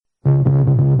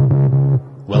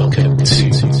Welcome to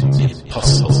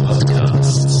Impossible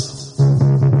Podcasts.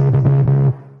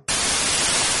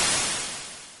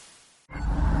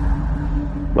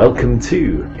 Welcome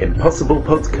to Impossible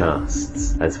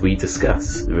Podcasts, as we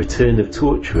discuss the return of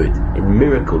Torchwood in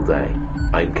Miracle Day.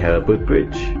 I'm Caleb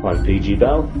Woodbridge. I'm PG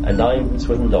Bell. And I'm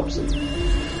Swithin Dobson.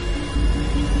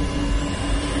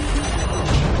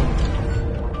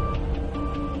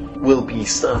 We'll be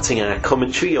starting our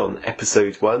commentary on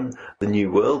episode 1, The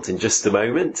New World, in just a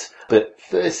moment. But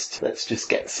first, let's just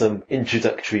get some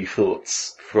introductory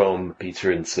thoughts from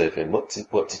Peter and Swithin. What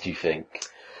did you think?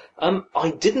 I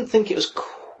didn't think it was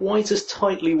quite as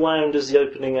tightly wound as the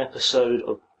opening episode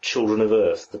of Children of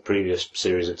Earth, the previous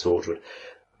series of Torchwood.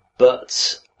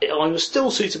 But I was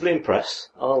still suitably impressed.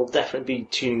 I'll definitely be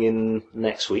tuning in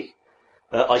next week.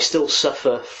 I still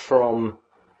suffer from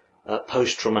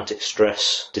post-traumatic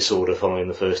stress disorder following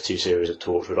the first two series of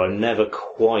Torchwood. I'm never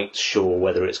quite sure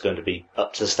whether it's going to be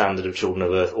up to the standard of Children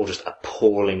of Earth or just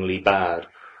appallingly bad.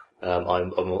 I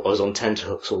was on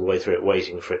tenterhooks all the way through it,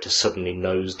 waiting for it to suddenly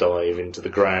nosedive into the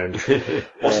ground.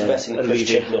 What's the best thing? Chris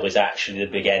Chibnall is actually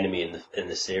the big enemy in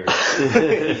the series.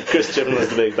 Chris Chibnall is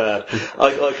the big bad.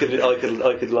 I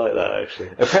could like that,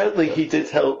 actually. Apparently, he did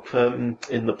help in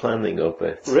the planning of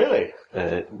it. Really?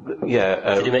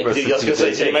 Yeah. Did he make?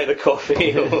 Did he make the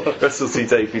coffee? Russell T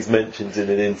Davies mentioned in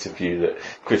an interview that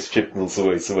Chris Chibnall's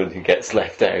always the one who gets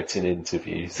left out in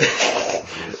interviews.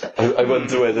 I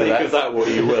wonder whether Make of that what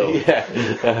you will.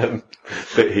 Yeah.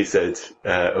 But he said,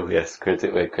 oh yes,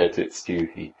 credit where credit's due,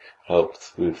 he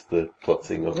helped with the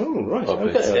plotting of, right. of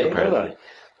Okay, it, apparently.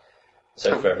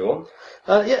 So for everyone?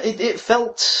 It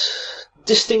felt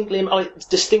distinctly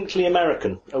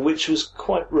American, which was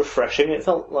quite refreshing. It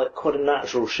felt like quite a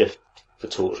natural shift for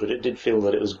Torchwood. It did feel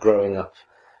that it was growing up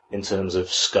in terms of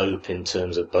scope, in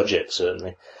terms of budget,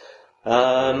 certainly.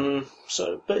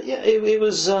 But yeah, it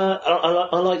was.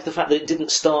 I like the fact that it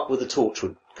didn't start with the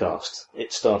Torchwood cast.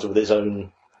 It started with its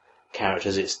own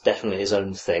characters. It's definitely its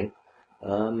own thing.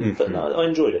 But no, I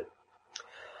enjoyed it.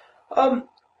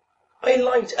 I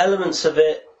liked elements of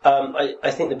it.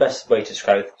 I think the best way to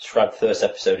describe the first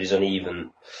episode is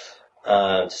uneven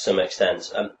to some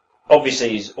extent.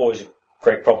 Obviously, it's always a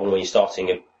great problem when you're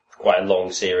starting quite a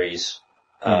long series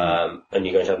and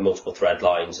you're going to have multiple thread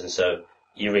lines, and so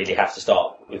you really have to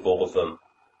start with all of them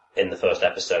in the first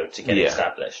episode to get it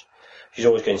established, which is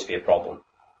always going to be a problem.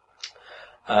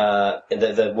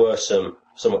 There were some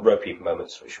somewhat ropey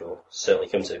moments, which we'll certainly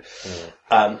come to.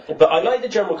 But I like the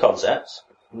general concept.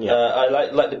 Yeah. I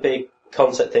like the big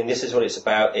concept thing. This is what it's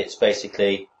about. It's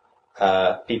basically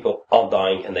people aren't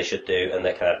dying, and they should do, and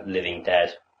they're kind of living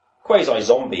dead.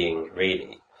 Quasi-zombieing,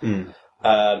 really. And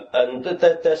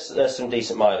there's some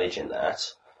decent mileage in that.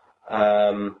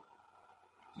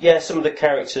 Some of the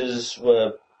characters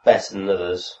were better than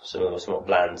others. Some of them were somewhat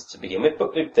bland to begin with,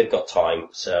 but they've got time,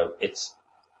 so it's...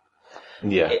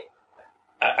 Yeah.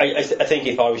 I think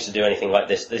if I was to do anything like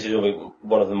this is going to be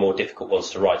one of the more difficult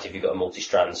ones to write if you've got a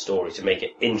multi-strand story, to make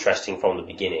it interesting from the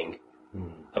beginning.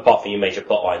 Apart from your major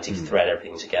plot line, to thread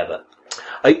everything together.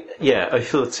 I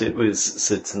thought it was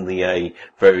certainly a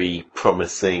very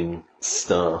promising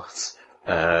start.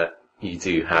 You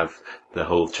do have the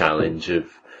whole challenge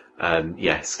of,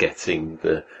 getting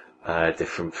the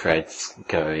different threads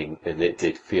going, and it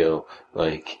did feel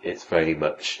like it's very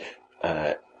much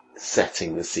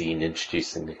setting the scene,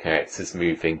 introducing the characters,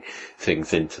 moving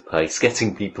things into place,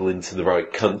 getting people into the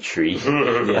right country.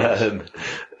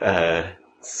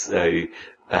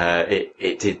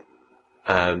 It did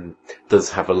does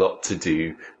have a lot to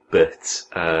do, but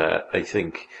I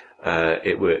think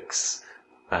it works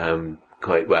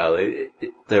quite well.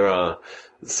 There are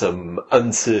some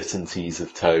uncertainties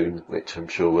of tone, which I'm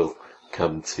sure we'll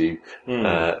come to,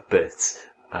 but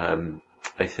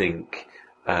I think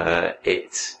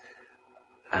it's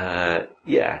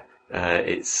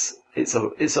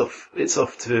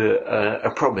off to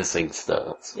a promising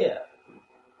start. Yeah.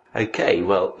 Okay,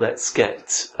 well, let's get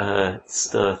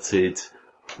started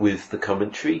with the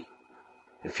commentary.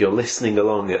 If you're listening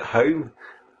along at home,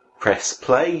 press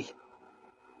play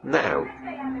now.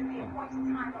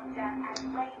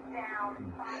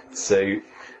 So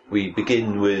we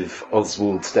begin with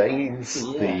Oswald Danes,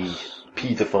 the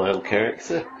paedophile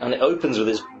character. And it opens with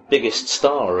his biggest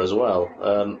star as well.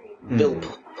 Bill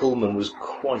Pullman was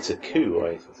quite a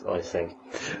coup, I think.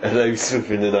 Although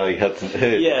Swithin and I hadn't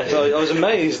heard. Yeah, so I was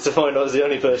amazed to find I was the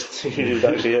only person who'd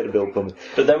actually heard of Bill Pullman.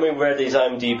 But then we read his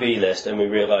IMDb list and we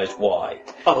realised why.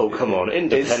 Oh, come on,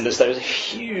 Independence Day was a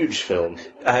huge film.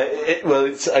 I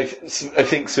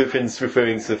think Swithin's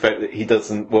referring to the fact that he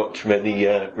doesn't watch many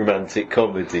romantic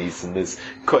comedies, and there's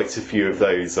quite a few of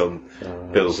those on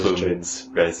Bill Pullman's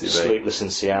resume. Sleepless in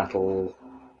Seattle.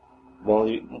 While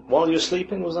you were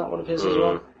sleeping, was that one of his as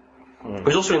well? It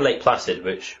was also in Lake Placid,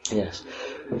 which... Yes.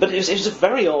 But it was a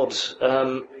very odd,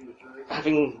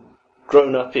 having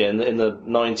grown up here in the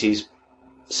 90s,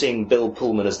 seeing Bill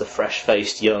Pullman as the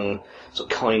fresh-faced, young,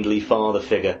 sort of kindly father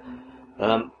figure.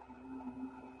 I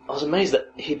was amazed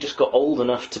that he'd just got old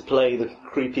enough to play the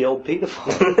creepy old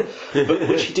paedophile, but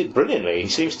which he did brilliantly.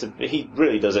 He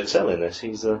really does excel in this.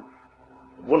 He's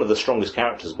one of the strongest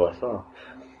characters by far.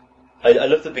 I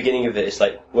love the beginning of it. It's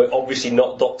like, we're obviously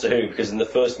not Doctor Who, because in the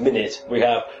first minute we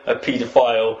have a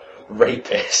paedophile,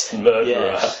 rapist,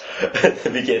 murderer at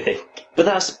the beginning. But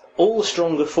that's all the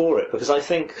stronger for it, because I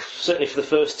think, certainly for the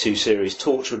first two series,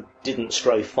 Torchwood didn't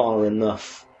stray far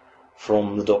enough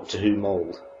from the Doctor Who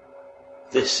mould.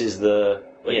 This is the...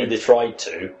 Well, they tried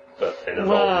to, but in a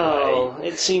wrong way.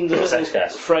 It seemed that it was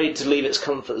afraid to leave its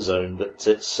comfort zone, but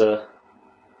it's...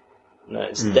 No,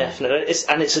 it's definitely... It's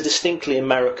a distinctly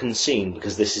American scene,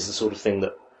 because this is the sort of thing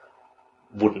that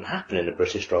wouldn't happen in a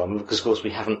British drama, because, of course, we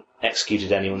haven't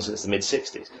executed anyone since the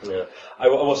mid-60s. Yeah. I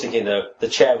was thinking, though, the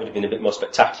chair would have been a bit more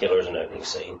spectacular as an opening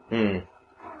scene.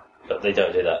 But they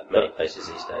don't do that many places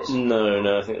these days.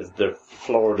 No, I think there's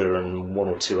Florida and one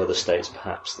or two other states,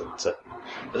 perhaps, that...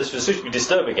 But this was a suitably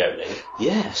disturbing opening.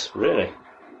 Yes, really.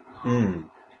 I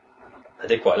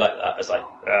did quite like that. It's like...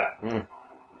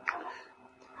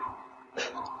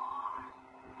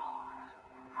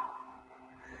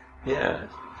 Yeah,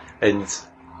 and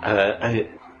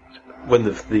one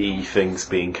of the things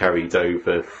being carried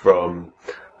over from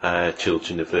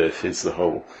Children of Earth is the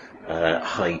whole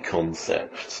high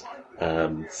concept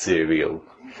serial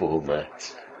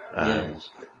format. Yes.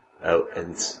 Oh,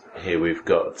 and here we've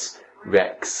got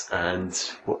Rex and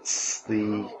what's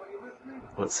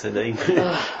her name?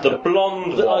 The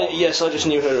blonde one. Yes, I just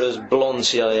knew her as blonde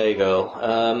CIA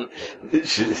girl.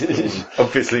 She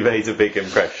obviously made a big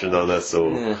impression on us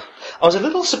all. Yeah. I was a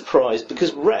little surprised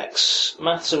because Rex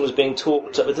Matheson was being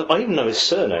talked up. I even know his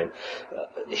surname.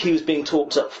 He was being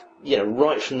talked up,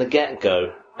 right from the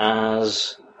get-go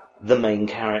as the main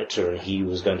character, and he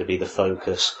was going to be the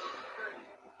focus.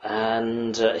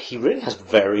 And he really has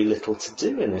very little to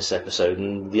do in this episode,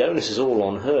 and the onus is all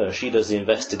on her. She does the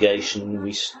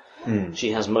investigation.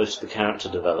 She has most of the character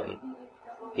development.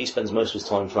 He spends most of his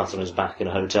time flat on his back in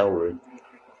a hotel room.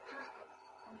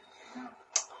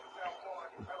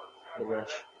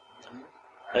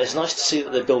 And it's nice to see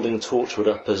that they're building Torchwood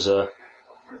up as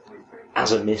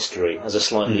a mystery, as a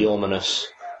slightly ominous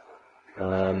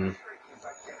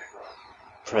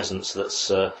presence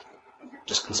that's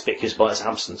just conspicuous by its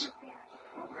absence.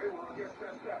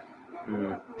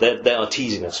 They are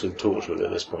teasing us with Torchwood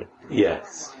at this point.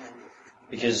 Yes.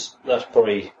 Because that's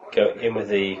probably going in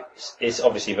with it's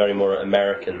obviously very more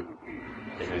American,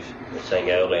 as we were saying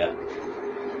earlier,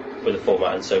 with the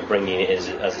format, and so bringing it as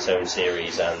its own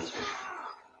series and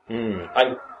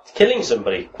killing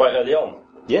somebody quite early on.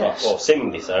 Yes. Or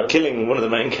seemingly so. Killing one of the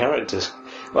main characters.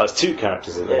 Well, it's two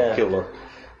characters that they kill on.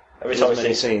 Every time I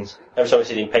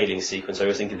see the impaling sequence, I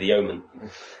always think of The Omen.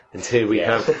 And here we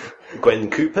have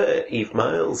Gwen Cooper, Eve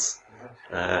Miles,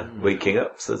 waking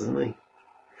up suddenly.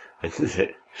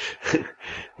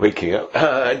 Waking up.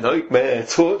 Nightmare,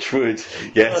 Torchwood.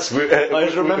 Yes. I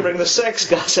was remembering the sex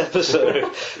gas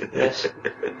episode. Yes.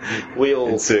 We all...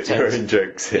 Insert your own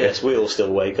jokes here. Yes, we all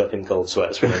still wake up in cold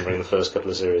sweats remembering the first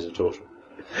couple of series of Torchwood.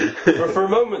 For a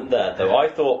moment there, though, I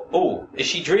thought, is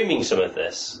she dreaming some of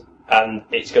this? And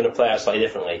it's going to play out slightly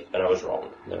differently, and I was wrong.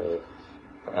 No.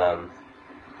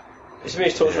 It's me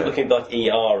Torchwood looking like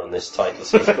ER on this title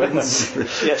sequence.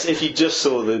 Yes, if you just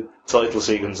saw the title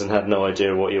sequence and had no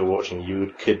idea what you were watching,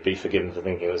 you could be forgiven for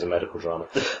thinking it was a medical drama.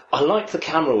 I like the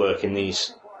camera work in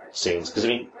these scenes, because,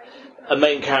 a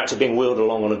main character being wheeled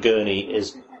along on a gurney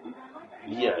is,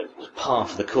 par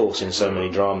for the course in so many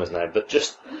dramas now, but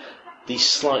just these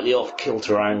slightly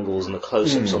off-kilter angles and the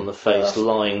close-ups on the face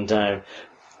lying down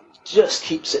just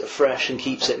keeps it fresh and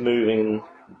keeps it moving and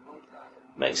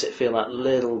makes it feel that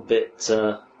little bit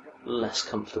less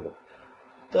comfortable.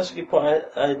 That's a good point.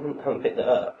 I haven't picked that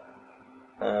up.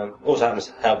 Also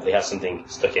happens Helpley has something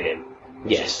stuck in him.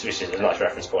 Which is a nice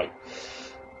reference point.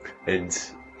 And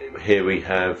here we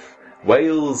have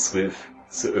Wales with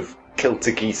sort of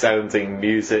Celtic-y sounding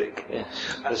music. Yes.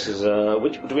 This is,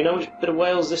 do we know which bit of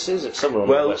Wales this is? It's somewhere on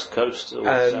the west coast, or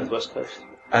southwest coast?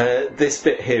 This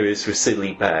bit here is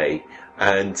Rossilli Bay,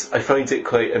 and I find it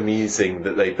quite amusing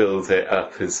that they build it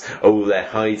up as, they're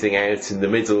hiding out in the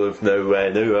middle of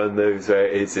nowhere, no one knows where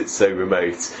it is, it's so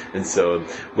remote, and so on,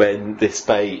 when this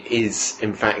bay is,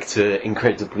 in fact, an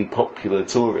incredibly popular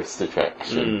tourist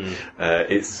attraction.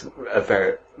 It's a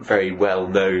very, very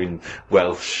well-known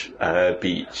Welsh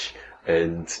beach,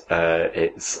 and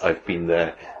I've been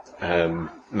there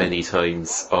many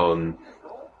times on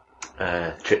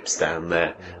trips down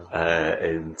there,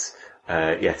 and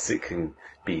yes, it can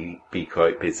be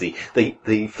quite busy.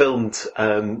 They filmed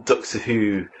Doctor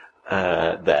Who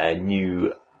their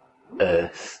New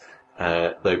Earth,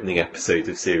 the opening episode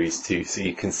of Series 2, so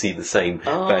you can see the same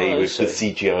bay with the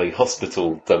CGI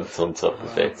hospital dumped on top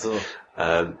of it. Cool.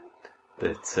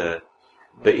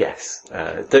 But yes,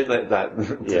 don't let that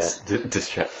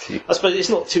distract you. I suppose it's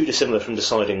not too dissimilar from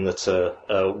deciding that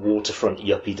a waterfront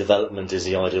yuppie development is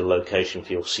the ideal location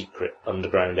for your secret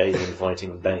underground alien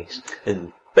fighting base.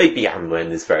 And Baby Anwen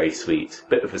is very sweet.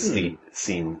 Bit of a scene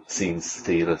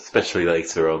stealer, especially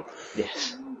later on.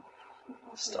 Yes.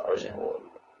 Star is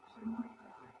important.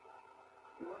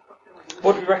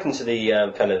 What do you reckon to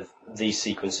the kind of these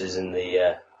sequences in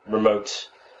the remote?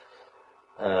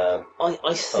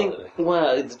 I think,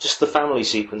 just the family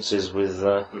sequences with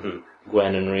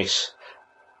Gwen and Rhys.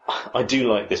 I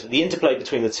do like this. The interplay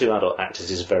between the two adult actors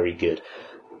is very good.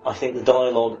 I think the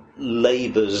dialogue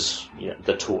labours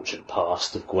the tortured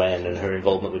past of Gwen and her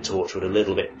involvement with Torchwood a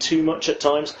little bit too much at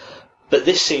times. But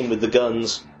this scene with the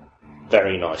guns,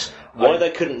 very nice. Why they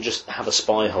couldn't just have a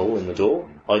spy hole in the door,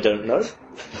 I don't know.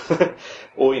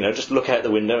 Or, just look out the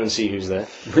window and see who's there.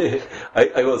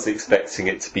 I was expecting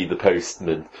it to be the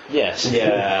postman. Yes,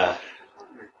 yeah.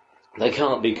 They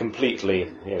can't be completely,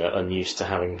 unused to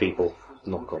having people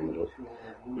knock on the door.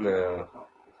 No.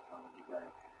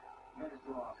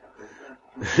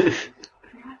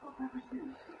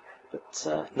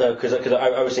 But, no, because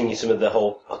I was thinking some of the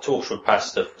whole Torchwood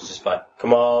past stuff was just like,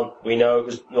 come on, we know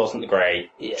it wasn't the Grey,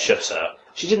 shut up.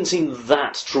 She didn't seem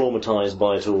that traumatised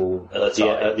by it all at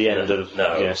the end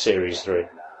of Series 3.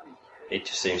 It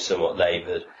just seems somewhat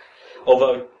laboured.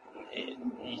 Although,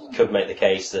 you could make the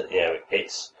case that,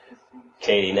 it's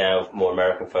clearly now more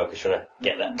American focused, trying to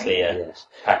get that clear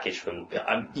package from...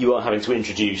 You are having to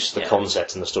introduce the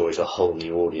concept and the story to a whole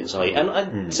new audience.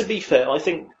 And to be fair, I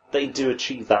think they do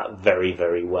achieve that very,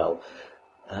 very well.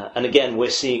 And again, we're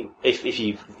seeing, if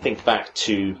you think back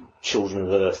to Children of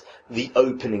Earth, the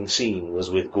opening scene was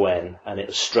with Gwen, and it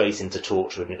was straight into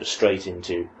Torchwood, and it was straight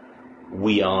into,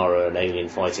 we are an alien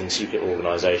fighting secret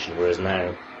organisation, whereas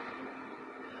now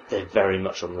they're very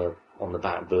much on the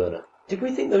back burner. Did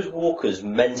we think those walkers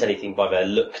meant anything by their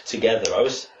look together? I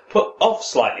was put off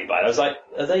slightly by it. I was like,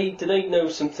 do they know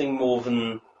something more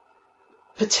than...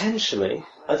 Potentially.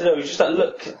 I don't know, it was just that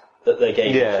look that they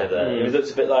gave each other. It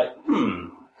looked a bit like,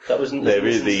 that wasn't... They're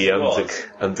really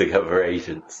undercover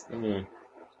agents.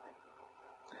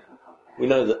 We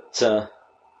know that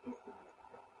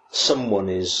someone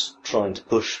is trying to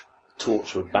push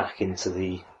Torchwood back into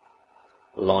the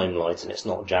limelight, and it's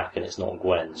not Jack and it's not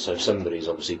Gwen, so somebody's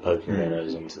obviously poking their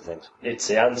nose into things. It's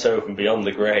the Anto from Beyond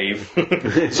the Grave.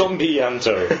 Zombie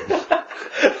Anto.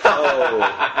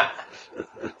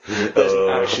 There's an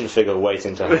action figure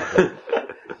waiting to happen.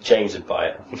 James would buy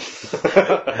it.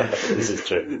 This is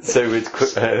true. So would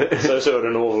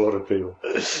an awful lot of people.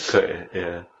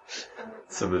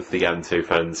 Some of the Anto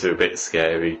fans are a bit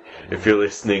scary. If you're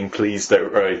listening, please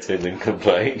don't write in and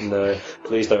complain. No,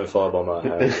 please don't firebomb our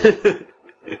house.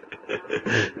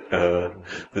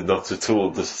 The not at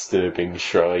all disturbing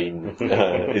shrine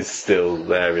is still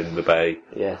there in the bay.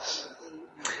 Yes.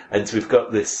 And we've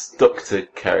got this Doctor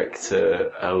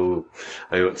character. I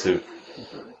ought to have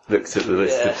looked at the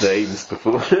list of names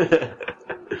before.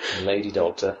 Lady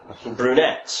Doctor.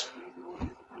 Brunette.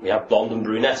 We have blonde and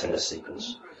brunette in this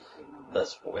sequence.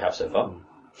 That's what we have so far.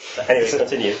 But anyway,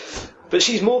 continue. But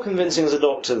she's more convincing as a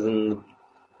Doctor than the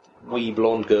wee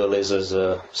blonde girl is as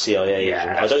a CIA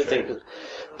agent. I don't think...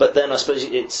 But then I suppose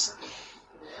it's...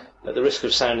 At the risk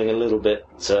of sounding a little bit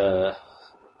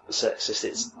sexist,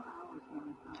 it's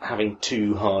having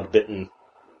two hard-bitten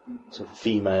sort of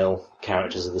female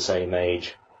characters of the same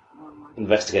age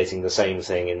investigating the same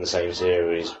thing in the same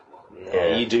series.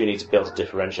 You do need to be able to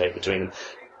differentiate between them.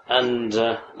 And,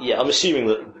 I'm assuming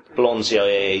that blonde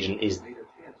CIA agent is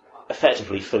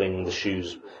effectively filling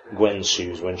Gwen's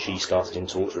shoes when she started in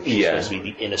Torchwood. She's supposed to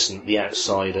be the innocent, the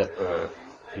outsider,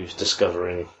 who's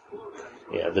discovering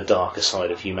the darker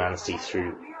side of humanity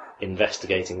through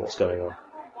investigating what's going on.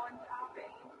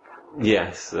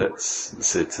 Yes, that's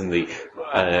certainly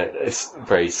it's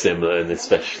very similar, and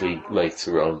especially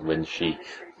later on when she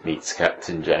meets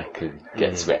Captain Jack and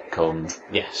gets retconned.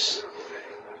 Yes.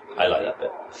 I like that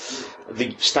bit.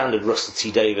 The standard Russell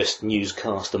T Davies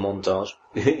newscaster montage.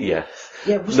 Yeah.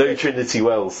 Yeah, was No Trinity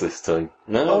Wells this time.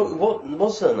 No. Oh, what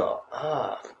was there not?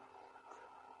 Ah.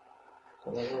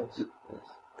 Well, there was.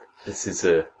 This is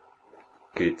a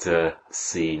good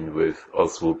scene with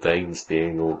Oswald Danes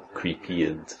being all creepy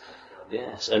and...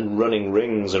 Yes, and running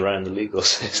rings around the legal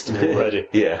system already.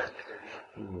 Yeah.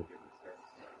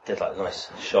 Did like a nice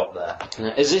shot there.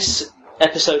 Now, is this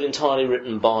episode entirely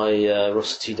written by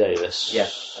Russell T Davies? Yeah,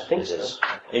 I think so.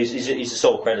 He's a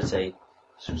sole creditor.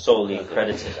 Solely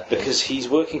credited. I think. Because he's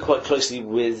working quite closely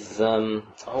with, her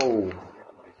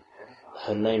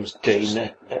name's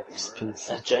Jane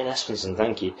Espenson. Jane Espenson,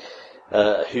 thank you.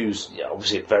 Who's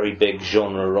obviously a very big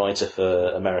genre writer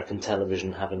for American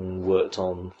television, having worked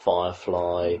on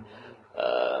Firefly,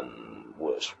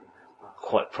 works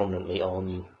quite prominently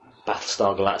on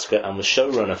Battlestar Galactica, and was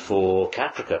showrunner for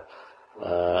Caprica,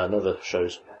 another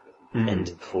show's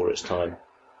ended before its time.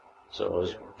 So I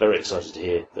was very excited to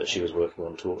hear that she was working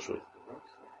on Torchwood.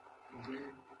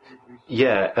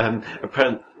 Yeah,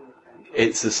 apparently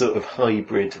it's a sort of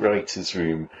hybrid writer's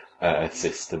room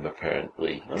system,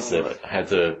 apparently. Oh, So right. it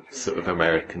had a sort of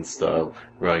American-style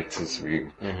writer's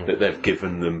room, but they've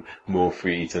given them more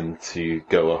freedom to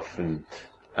go off and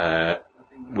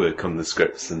work on the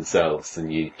scripts themselves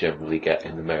than you generally get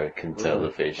in American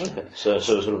television. Okay. So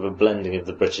sort of a blending of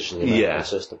the British and the American Yeah.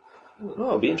 system. Oh,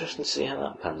 it'll be interesting to see how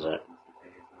that pans out.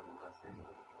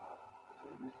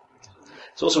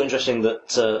 It's also interesting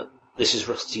that this is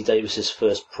Russell T Davies'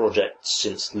 first project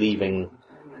since leaving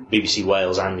BBC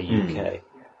Wales and the UK.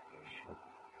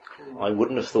 I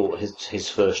wouldn't have thought his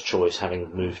first choice,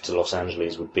 having moved to Los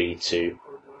Angeles, would be to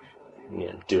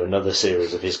do another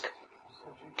series of his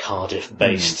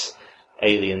Cardiff-based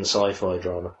alien sci-fi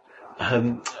drama.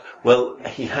 Well,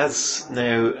 he has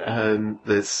now,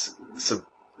 there's some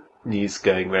news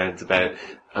going round about,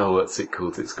 what's it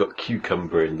called? It's got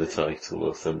cucumber in the title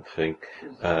or something.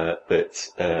 But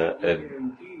a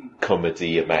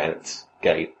comedy about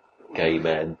gay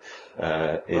men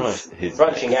is his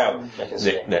Branching out. I can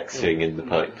see. next thing in the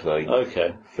pipeline.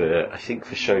 Okay. I think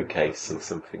for Showcase or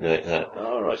something like that.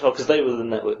 All right. Oh, because they were the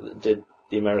network that did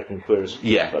the American Queer as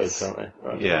Yes. Folk, aren't they?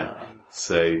 Right. Yeah.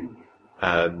 So,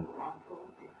 in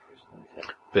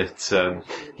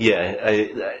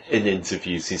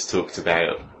interviews he's talked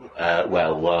about,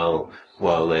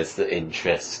 while there's the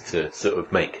interest to sort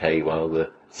of make hay while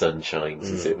the sun shines,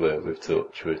 as it were, with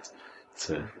Torchwood.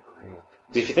 So,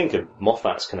 If you think of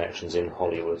Moffat's connections in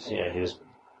Hollywood, he was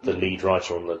the lead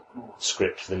writer on the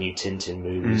script for the new Tintin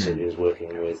movies that he was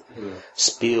working with.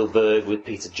 Spielberg with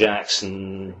Peter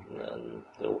Jackson, and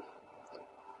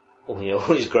all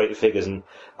these great figures. And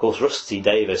of course Russell T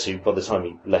Davies, who by the time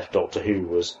he left Doctor Who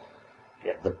was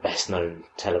the best known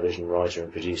television writer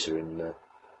and producer in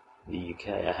the UK.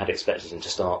 I had expected him to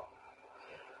start,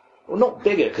 well, not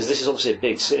bigger, because this is obviously a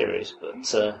big series, but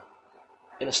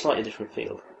in a slightly different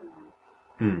field.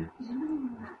 And,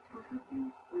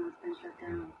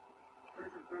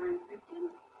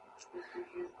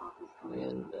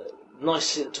 nice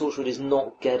to see that Torchwood is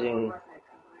not getting,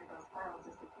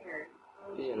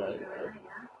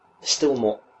 still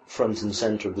not front and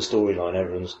centre of the storyline.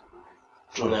 Everyone's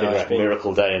trying to figure out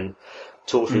Miracle Day, and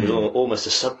Torchwood is almost a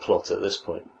subplot at this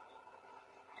point.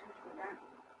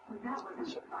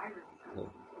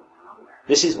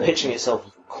 This is pitching itself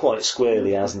quite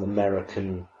squarely as an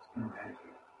American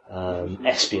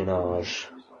espionage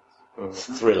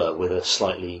thriller with a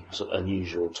slightly sort of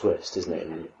unusual twist, isn't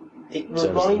it? It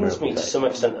reminds me to some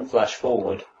extent of Flash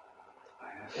Forward,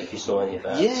 if you saw any of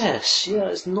that. Yes,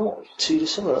 it's not too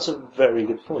dissimilar. That's a very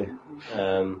good point.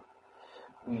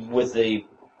 With the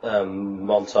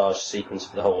montage sequence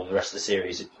for the rest of the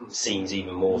series, it seems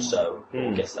even more so.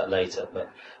 We'll get to that later, but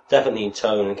definitely in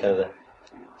tone and kind of the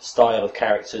style of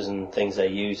characters and things they're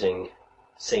using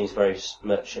seems very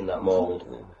much in that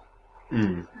mould.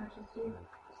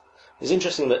 It's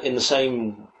interesting that in the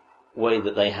same way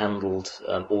that they handled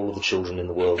all of the children in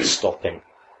the world stopping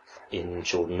in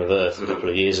Children of Earth a couple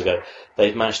of years ago,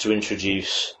 they've managed to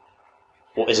introduce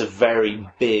what is a very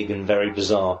big and very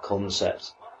bizarre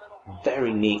concept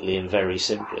very neatly and very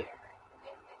simply.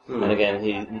 And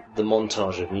again, the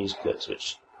montage of news clips,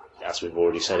 which, as we've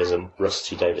already said, is a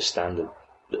Russell T Davies standard,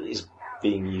 that is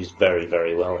being used very,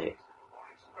 very well here.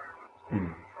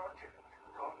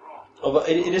 Although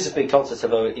it is a big concept,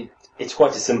 although it's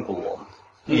quite a simple one.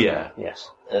 Yeah. Yes.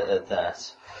 At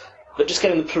that. But just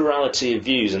getting the plurality of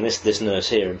views, and this nurse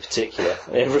here in particular,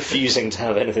 refusing to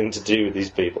have anything to do with these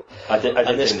people. I did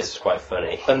think this was quite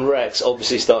funny. And Rex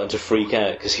obviously starting to freak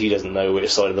out because he doesn't know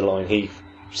which side of the line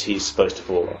he's supposed to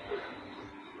fall on.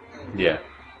 Yeah.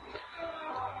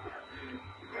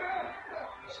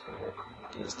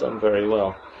 It's done very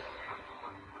well.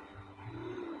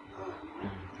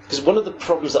 Because one of the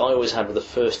problems that I always had with the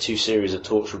first two series of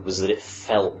Torchwood was that it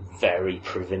felt very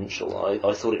provincial.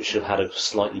 I thought it should have had a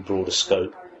slightly broader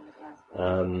scope.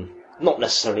 Not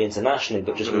necessarily internationally,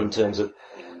 but just in terms of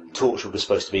Torchwood was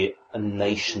supposed to be a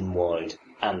nationwide,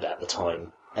 and at the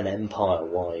time, an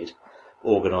empire-wide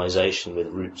organisation with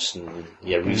roots and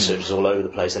researchers all over the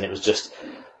place, and it was just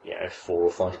 4 or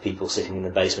 5 people sitting in the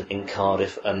basement in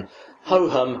Cardiff, and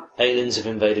ho-hum, aliens have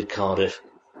invaded Cardiff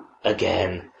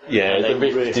again. Yeah, the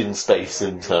rift in space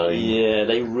and time. Yeah,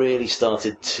 they really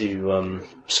started to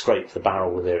scrape the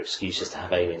barrel with their excuses to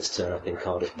have aliens turn up in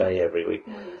Cardiff Bay every week.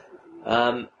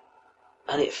 And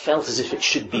it felt as if it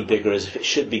should be bigger, as if it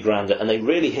should be grander, and they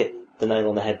really hit the nail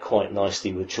on the head quite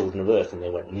nicely with Children of Earth, and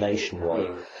they went nationwide.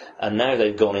 And now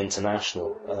they've gone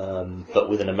international, but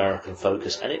with an American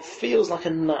focus, and it feels like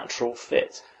a natural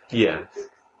fit. Yeah.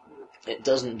 It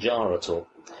doesn't jar at all.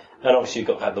 And obviously you've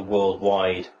got to have the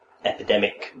worldwide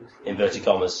epidemic, inverted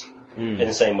commas, in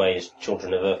the same way as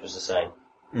Children of Earth was the same.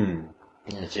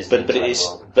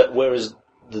 But whereas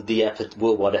the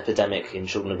worldwide epidemic in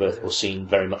Children of Earth was seen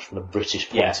very much from a British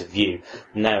point of view,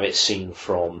 now it's seen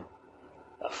from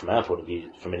our point of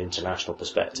view, from an international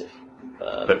perspective.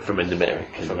 But from an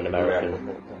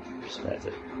American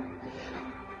perspective.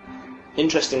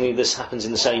 Interestingly, this happens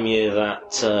in the same year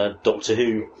that Doctor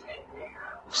Who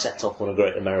set off on a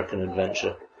great American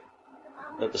adventure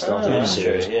at the start of the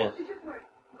series. Yeah.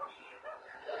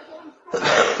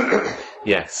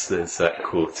 Yes, there's that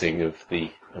courting of the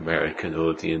American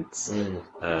audience.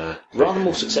 Rather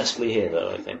more successfully here,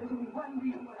 though, I think.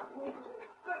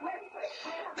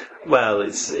 Well,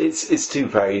 it's two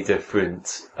very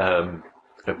different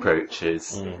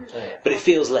approaches. But it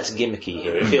feels less gimmicky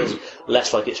here. It feels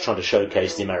less like it's trying to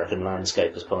showcase the American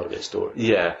landscape as part of its story.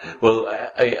 Yeah, well,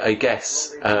 I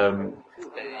guess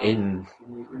in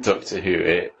Doctor Who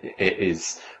it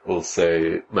is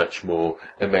also much more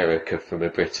America from a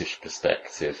British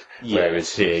perspective,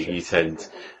 whereas here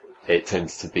it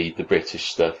tends to be the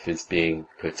British stuff is being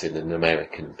put in an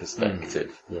American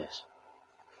perspective. Yes.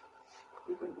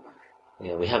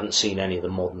 Yeah, we haven't seen any of the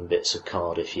modern bits of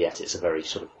Cardiff yet. It's a very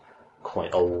sort of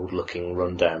quite old-looking,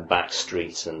 run-down back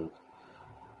street, and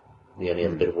the only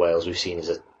other bit of Wales we've seen is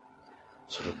a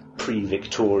sort of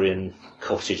pre-Victorian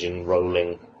cottaging,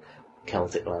 rolling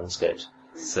Celtic landscapes.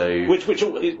 So, which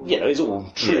is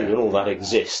all true and all that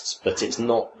exists, but it's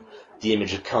not the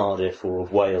image of Cardiff or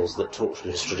of Wales that Torchwood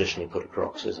has traditionally put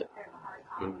across, is it?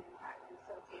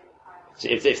 So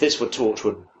if this were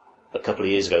Torchwood a couple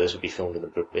of years ago, this would be filmed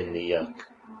in the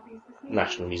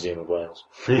National Museum of Wales.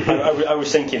 I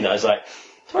was thinking that. I was like,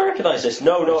 do I recognise this?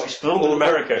 No, it's filmed in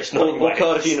America. It's not in Wales.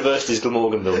 Cardiff University's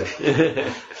Glamorgan building.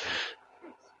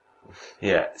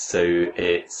 Yeah, so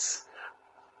it's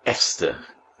Esther.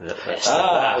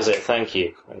 That was it. Thank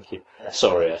you.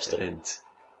 Sorry, Esther. And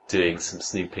doing some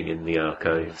snooping in the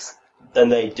archives. And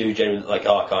they do generally like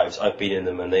archives. I've been in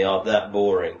them, and they are that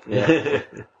boring. Yeah.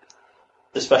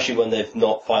 Especially when they've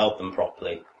not filed them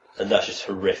properly, and that's just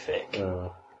horrific.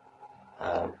 Those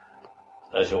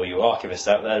are all you archivists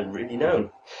out there really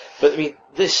know. But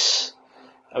this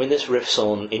riffs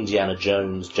on Indiana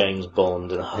Jones, James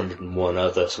Bond, and 101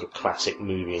 other sort of classic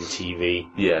movie and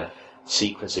TV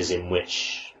sequences in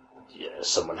which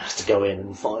someone has to go in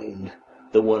and find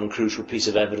the one crucial piece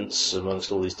of evidence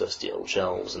amongst all these dusty old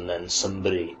shelves, and then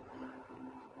somebody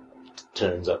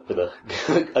turns up with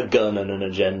a gun and an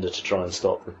agenda to try and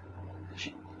stop them.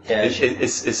 Yeah,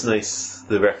 it's nice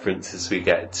the references we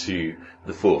get to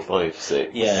the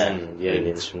 456. Yeah, the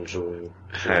aliens from Jordan.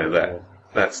 How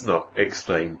that's not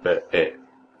explained, but it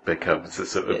becomes a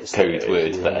sort of code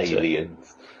word for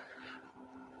aliens.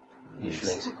 Which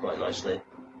links it quite nicely.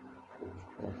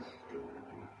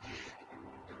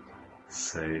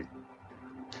 So,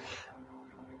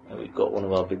 and we've got one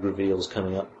of our big reveals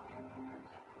coming up.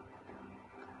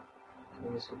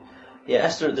 Yeah,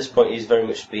 Esther at this point is very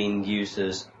much being used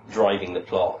as driving the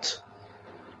plot.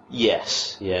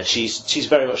 Yes, yeah, she's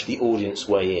very much the audience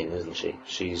way in, isn't she?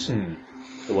 She's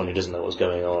the one who doesn't know what's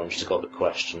going on. She's got the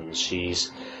questions.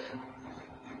 She's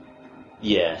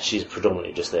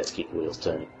predominantly just there to keep the wheels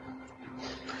turning.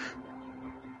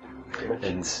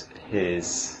 And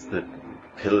here's the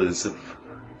Pillars of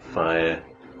Fire,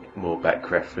 more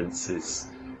back references.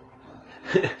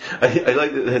 I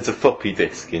like that there's a floppy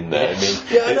disk in there. I mean,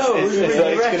 Yeah, I know, It's, it's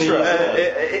really retro.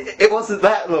 it wasn't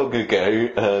that long ago.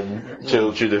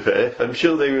 Children of Earth. I'm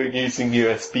sure they were using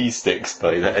USB sticks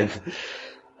by then.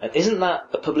 And isn't that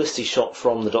a publicity shot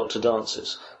from the Doctor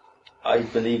Dances? I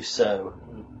believe so.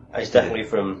 It's definitely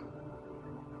from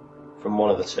one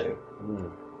of the two.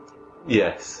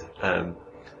 Yes. But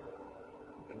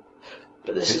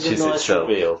this is Pictures a nice itself.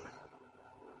 reveal.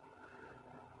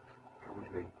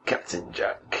 Captain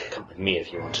Jack. Come with me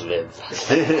if you want to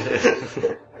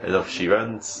live. And off she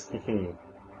runs.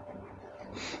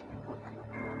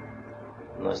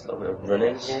 Nice little bit of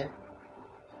running here.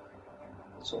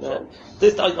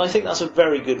 I think that's a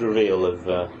very good reveal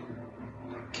of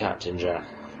Captain Jack.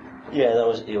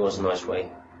 Yeah, it was a nice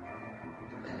way.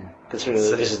 Considering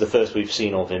that this is the first we've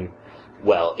seen of him,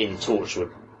 well, in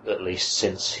Torchwood, at least,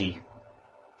 since he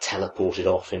teleported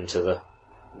off into the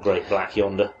Great Black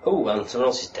Yonder. Oh, and someone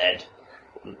else is dead.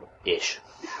 Ish.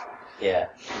 Yeah.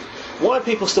 Why are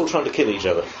people still trying to kill each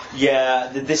other? Yeah,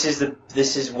 this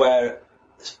is where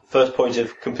first point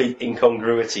of complete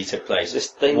incongruity took place.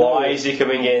 Why is he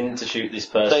coming in to shoot this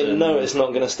person? They know it's not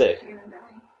going to stick.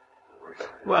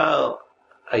 Well,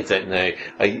 I don't know.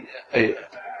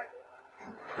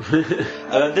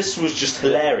 This was just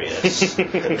hilarious.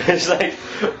 It's like,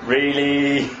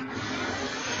 really?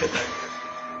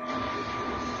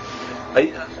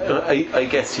 I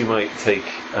guess you might take,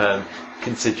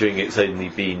 considering it's only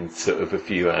been sort of a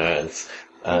few hours,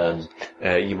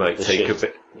 you might The take shift. a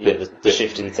bit. Yeah, the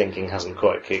shift in thinking hasn't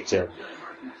quite kicked in.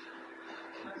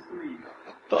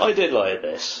 But I did like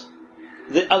this.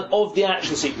 Of the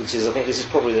action sequences, I think this is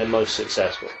probably their most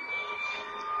successful.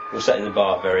 We're setting the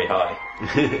bar very high.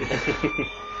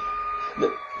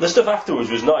 The stuff afterwards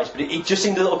was nice, but it just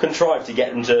seemed a little contrived to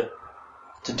get them to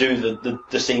do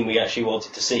the scene we actually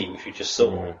wanted to see, which we just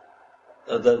saw.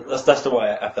 That's the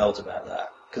way I felt about that.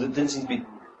 Because it didn't seem to be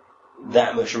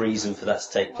that much reason for that to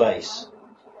take place.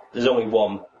 There's only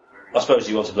one. I suppose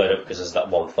you want to blow it up because there's that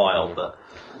one file, but...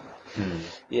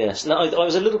 Yes. Now, I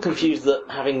was a little confused that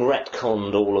having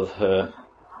retconned all of her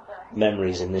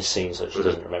memories in this scene, so she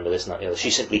doesn't remember this and that and the other, she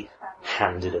simply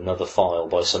handed another file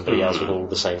by somebody else with all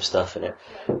the same stuff in it.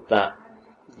 That,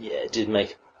 yeah, it did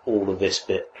make all of this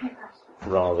bit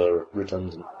rather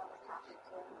redundant.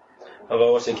 I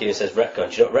was thinking it says retcon.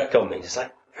 Do you know what retcon means? It's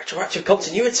like retroactive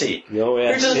continuity. Oh,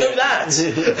 yeah. Who doesn't know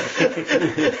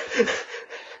that?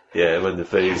 Yeah, when the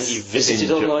phase. You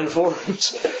visited online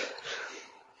forums?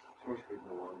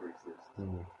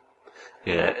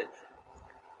 Yeah.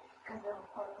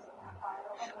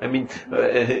 I mean,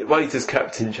 why does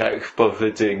Captain Jack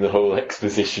bother doing the whole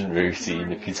exposition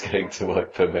routine if he's going to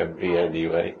wipe her memory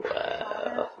anyway?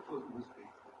 Well,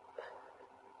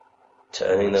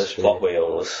 Turning those plot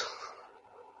wheels.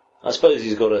 I suppose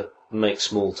he's got to make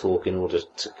small talk in order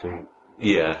to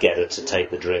Yeah. get her to take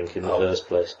the drink in the first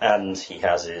place. And he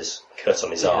has his cut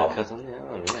on his arm.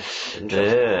 Interesting.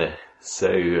 Yeah. So,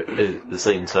 at the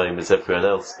same time as everyone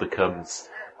else becomes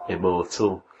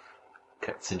immortal,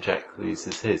 Captain Jack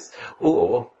loses his.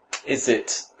 Or is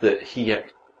it that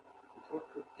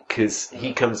because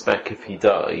he comes back if he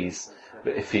dies,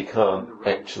 but if he can't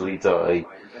actually die,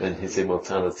 then his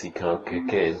immortality can't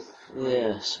kick in?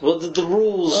 Yes. Well, the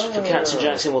rules for Captain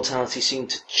Jack's immortality seem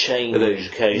to change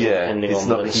occasionally, yeah, depending it's on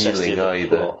not the necessity of healing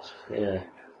the either. plot. Yeah.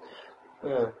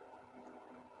 Yeah.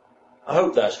 I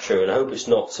hope that's true, and I hope it's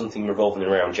not something revolving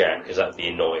around Jack, because that'd be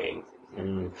annoying.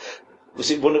 Well,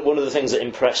 see, one of the things that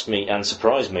impressed me and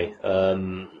surprised me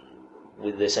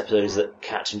with this episode is that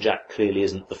Captain Jack clearly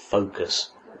isn't the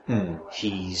focus.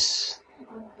 He's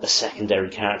a secondary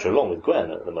character along with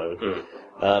Gwen at the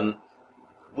moment,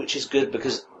 which is good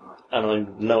because, and I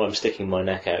know I'm sticking my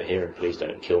neck out here, and please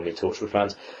don't kill me, Torchwood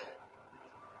fans.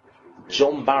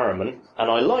 John Barrowman,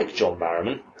 and I like John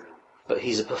Barrowman, but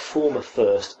he's a performer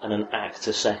first and an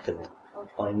actor second.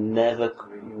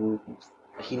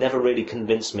 He never really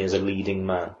convinced me as a leading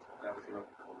man.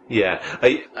 Yeah,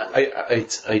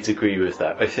 I'd agree with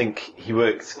that. I think he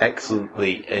worked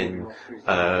excellently in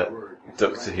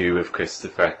Doctor Who with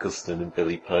Christopher Eccleston and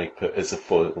Billy Piper as a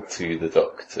foil to the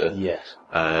Doctor. Yes.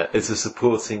 As a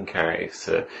supporting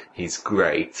character, he's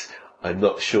great. I'm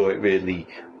not sure it really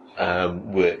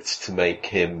worked to make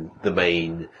him the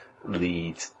main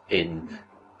lead in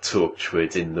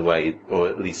Torchwood in the way, or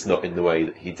at least not in the way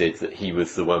that he did, that he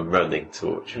was the one running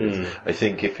Torchwood. I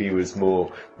think if he was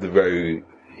more the rogue,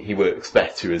 he works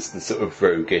better as the sort of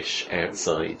roguish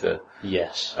outsider.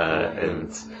 Yes.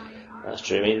 And that's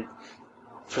true. I mean,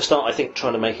 for a start, I think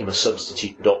trying to make him a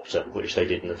substitute Doctor, which they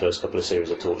did in the first couple of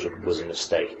series of Torchwood, was a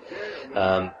mistake.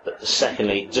 But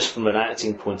secondly, just from an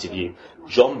acting point of view,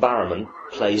 John Barrowman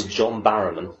plays John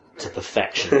Barrowman to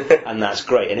perfection, and that's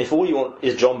great. And if all you want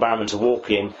is John Barrowman to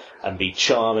walk in and be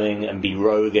charming and be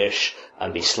roguish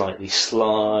and be slightly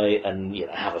sly and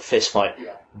have a fist fight,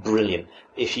 brilliant.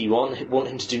 If you want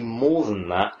him to do more than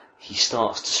that, he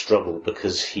starts to struggle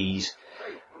because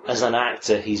as an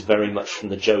actor, he's very much from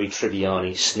the Joey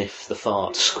Tribbiani sniff the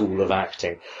fart school of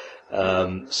acting.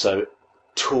 So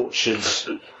tortured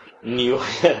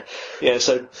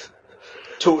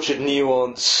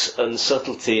nuance and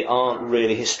subtlety aren't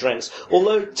really his strengths.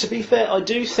 Although, to be fair, I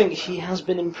do think he has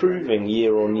been improving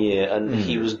year on year, and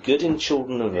he was good in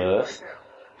Children of Earth,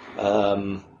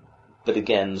 but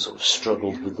again, sort of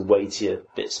struggled with the weightier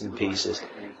bits and pieces.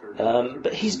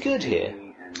 But he's good here.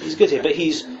 But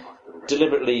he's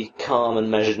deliberately calm and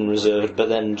measured and reserved, but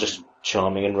then just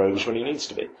charming and roguish when he needs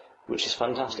to be, which is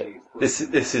fantastic. This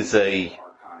is a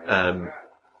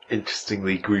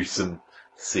interestingly gruesome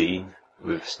scene.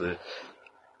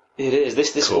 It is.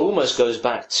 This almost goes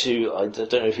back to, I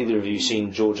don't know if either of you have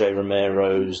seen George A.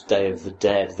 Romero's Day of the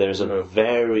Dead. There's a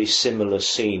very similar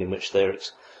scene in which the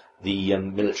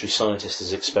military scientist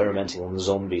is experimenting on the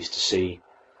zombies to see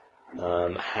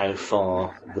how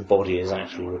far the body is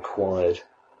actually required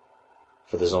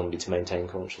for the zombie to maintain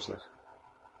consciousness.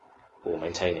 Or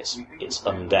maintain its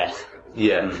undeath.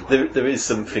 Yeah, there is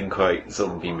something quite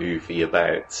zombie movie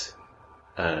about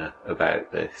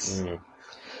this.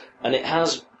 And it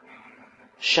has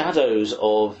shadows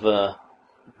of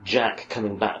Jack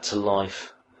coming back to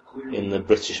life in the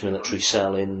British military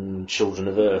cell in Children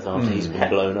of Earth after he's been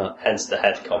blown up. Hence the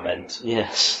head comment.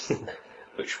 Yes.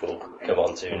 Which we'll come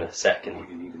on to in a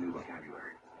second.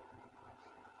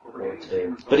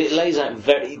 But it lays out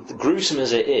very gruesome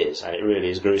as it is, and it really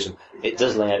is gruesome. It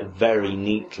does lay out very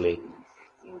neatly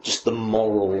just the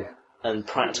moral and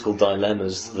practical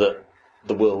dilemmas that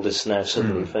the world is now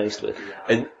suddenly faced with.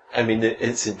 And I mean,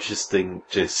 it's interesting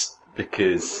just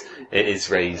because it is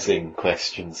raising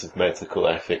questions of medical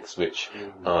ethics which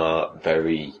are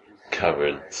very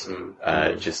current.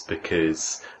 Just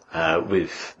because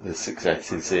with the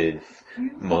successes in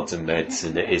modern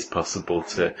medicine, it is possible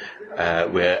to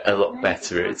we're a lot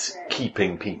better at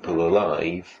keeping people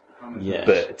alive. Yes.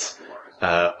 But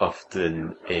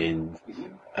often in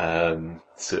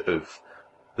sort of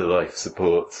the life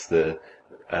supports, the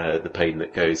pain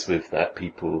that goes with that,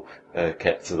 people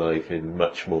kept alive in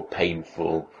much more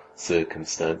painful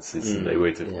circumstances than they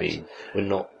would have been. We're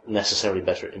not necessarily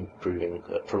better at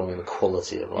prolonging the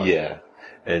quality of life. Yeah,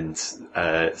 and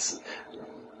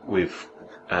with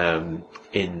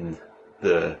in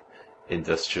the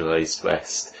industrialised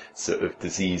West, sort of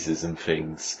diseases and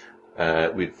things,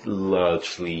 we've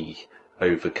largely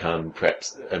overcome,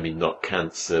 perhaps, I mean, not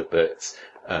cancer, but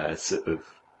sort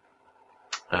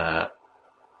of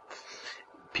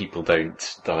people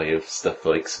don't die of stuff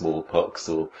like smallpox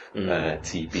or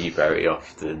TB very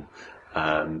often,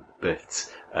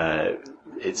 but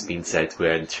it's been said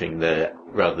we're entering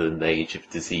rather than the age of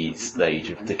disease, the age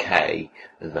of decay,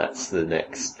 and that's the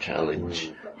next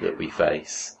challenge that we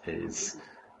face.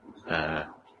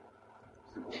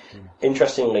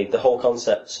 Interestingly, the whole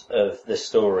concept of this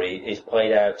story is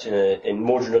played out in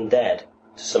Mordred Undead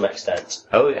to some extent.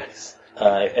 Oh yes,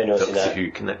 Doctor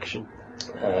Who connection.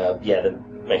 The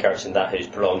main character in that who's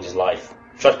prolonged his life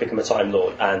tried to become a Time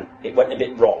Lord, and it went a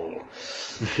bit wrong.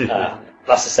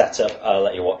 That's the setup. I'll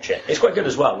let you watch it. It's quite good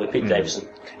as well with Pete Davidson.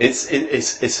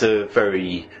 It's a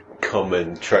very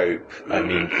common trope. I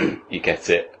mean, you get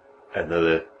it.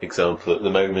 Another example at the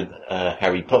moment,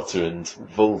 Harry Potter and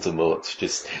Voldemort.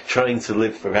 Just trying to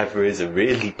live forever is a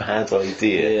really bad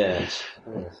idea. Yes.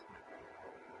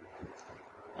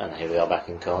 And here we are back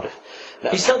in Cardiff.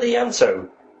 Now, Is that the Yanto?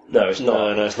 No, it's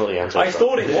not. No, it's not the Yanto I Shrine.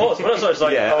 thought it was. When I was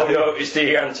like, oh no, it's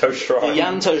the Yanto Shrine. The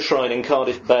Yanto Shrine in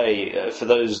Cardiff Bay, for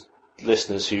those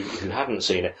listeners who haven't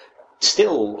seen it,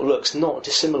 still looks not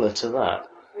dissimilar to that.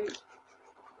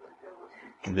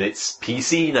 It's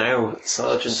PC now,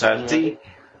 Sergeant Andy.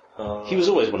 He was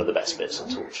always one of the best bits of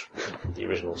Torch, the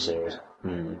original series.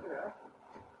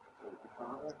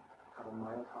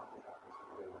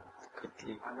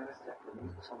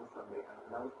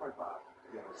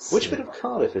 Which bit of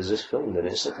Cardiff is this filmed in?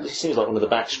 It seems like one of the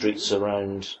back streets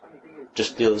around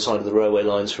just the other side of the railway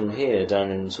lines from here,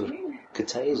 down in sort of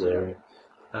Cathays area.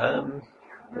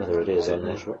 Whether it is, I'm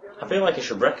not sure. I feel like I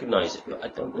should recognise it, but I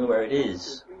don't know where it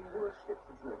is.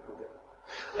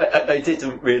 I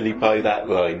didn't really buy that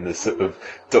line, the sort of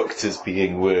doctors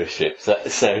being worshipped.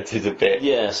 That sounded a bit...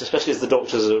 Yes, especially as the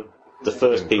doctors are the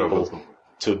first people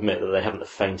to admit that they haven't the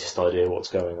faintest idea what's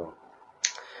going on.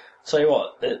 Tell you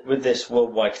what, with this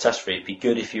worldwide catastrophe, it'd be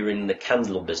good if you're in the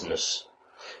candle business.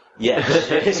 Yes.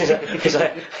 Because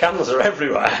candles are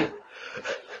everywhere.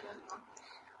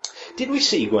 Did we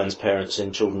see Gwen's parents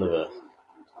in Children of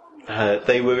Earth?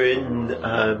 They were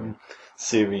in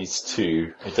Series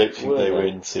 2. I don't think they were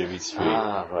in Series 3.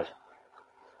 Ah, right.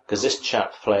 Because this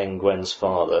chap playing Gwen's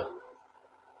father,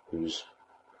 who's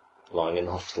lying in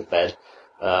the hospital bed,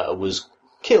 was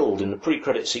killed in the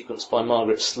pre-credit sequence by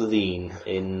Margaret Slitheen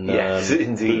in Yes,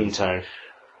 indeed. Boomtown.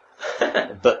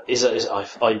 But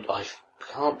I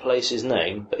can't place his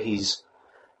name, but he's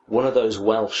one of those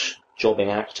Welsh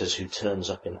jobbing actors who turns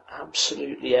up in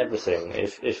absolutely everything.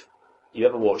 If you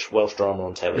ever watch Welsh drama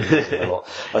on telly, a lot.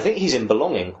 I think he's in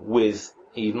Belonging with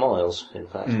Eve Miles, in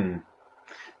fact.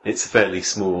 It's a fairly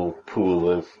small pool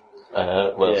of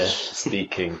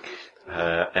Welsh-speaking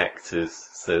actors,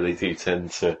 so they do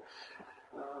tend to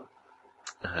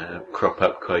crop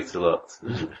up quite a lot.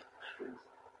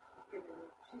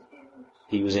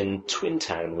 He was in Twin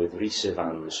Town with Rhys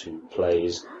Evans, who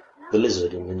plays the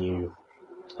Lizard in the new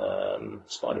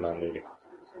Spider-Man movie.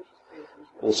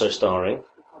 Also starring,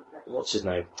 what's his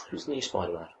name? Who's the new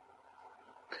Spider-Man?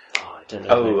 Oh, I don't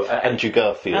know. Andrew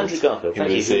Garfield. Andrew Garfield,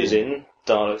 thank you, who was in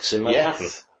Daleks in Manhattan.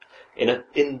 Yes.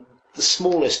 In the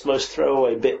smallest, most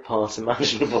throwaway bit part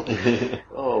imaginable.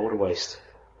 Oh, what a waste.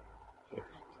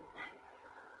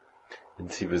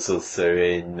 And he was also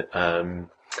in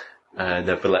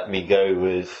Never Let Me Go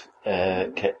with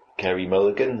Kerry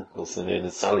Mulligan, also known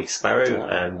as Sally Sparrow,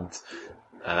 and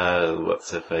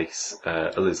what's her face?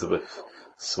 Elizabeth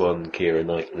Swan, Keira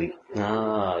Knightley.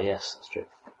 Ah, yes, that's true.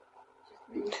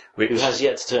 Which, Who has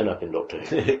yet to turn up in Doctor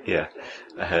Who. yeah.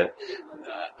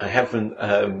 I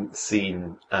haven't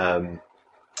seen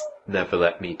Never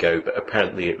Let Me Go, but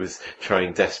apparently it was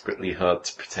trying desperately hard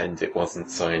to pretend it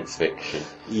wasn't science fiction.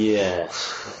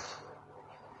 Yes.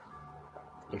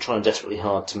 I'm trying desperately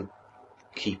hard to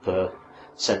keep a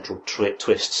central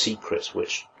twist secret,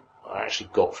 which I actually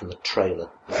got from the trailer.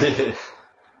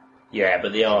 Yeah,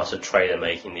 but the art of trailer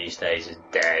making these days is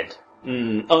dead.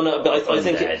 Oh no, but I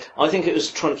think it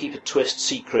was trying to keep a twist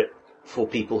secret for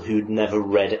people who'd never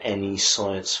read any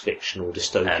science fiction or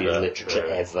dystopian literature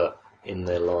ever in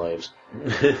their lives.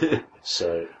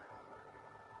 So,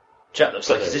 Chap looks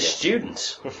like he's a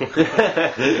student.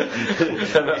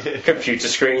 Computer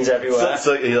screens everywhere.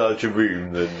 Slightly larger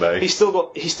room than most. He's still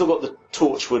got the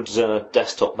Torchwood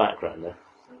desktop background there,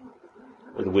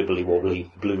 with the wibbly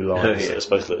wobbly blue lines that are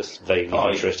supposed to look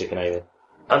vaguely futuristic and alien.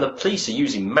 And the police are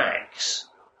using Macs.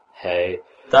 Hey,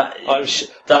 I'm sure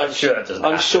it doesn't.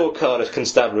 I'm sure Cardiff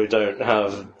Constabulary don't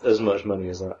have as much money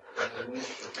as that.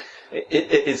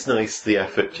 It's nice, the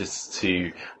effort just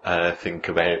to think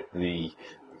about the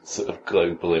sort of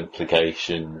global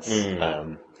implications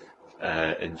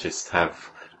and just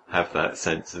have that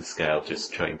sense of scale,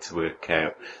 just trying to work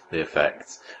out the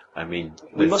effects. I mean,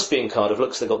 we must be in Cardiff.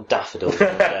 Looks they've got daffodils on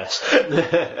their desk.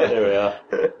 There we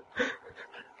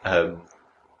are.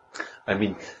 I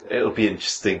mean, it'll be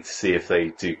interesting to see if they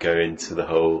do go into the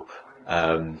whole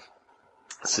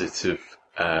sort of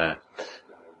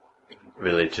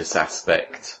religious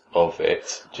aspect of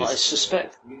it. I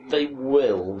suspect they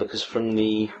will, because from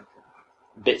the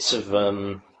bits of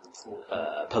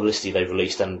publicity they've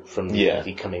released and from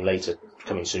the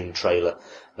coming soon trailer,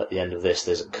 at the end of this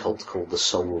there's a cult called the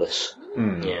Soulless,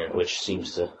 which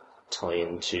seems to tie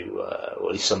into or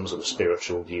at least some sort of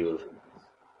spiritual view of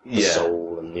the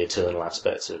soul and the eternal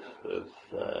aspects of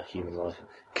human life.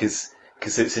 Because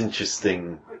it's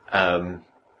interesting.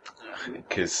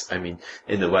 Because, I mean,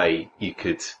 in a way, you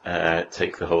could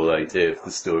take the whole idea of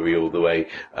the story all the way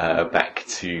back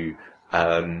to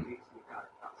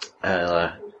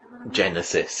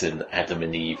Genesis and Adam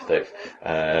and Eve. They've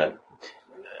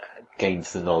gained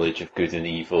the knowledge of good and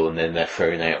evil, and then they're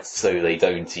thrown out so they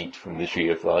don't eat from the tree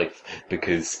of life,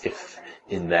 because if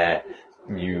in their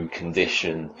new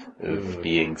condition of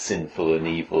being sinful and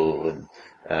evil and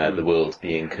the world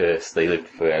being cursed, they live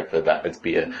forever, that would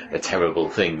be a terrible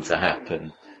thing to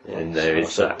happen. Yeah, and there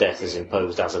is so that death is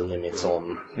imposed as a limit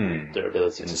on their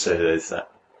ability to and so there's that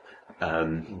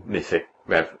mythic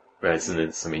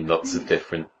resonance. I mean, lots of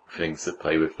different things that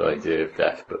play with the idea of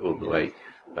death, but all the way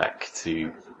back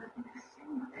to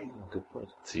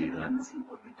that.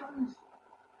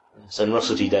 So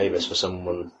Russell T Davies, for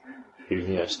someone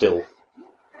who still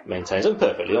maintains, and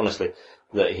perfectly honestly,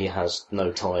 that he has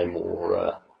no time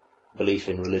or belief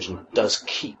in religion, does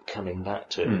keep coming back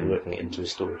to it and working it into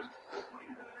his stories.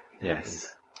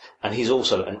 Yes. And he's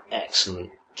also an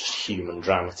excellent just human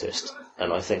dramatist,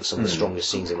 and I think some of the strongest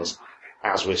scenes in this,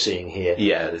 as we're seeing here,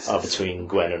 are between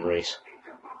Gwen and Rhys.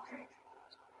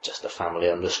 just a family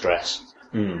under stress.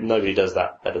 Mm. Nobody does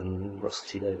that better than Russell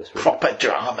T Davies. Really. Proper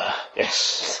drama.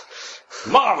 Yes.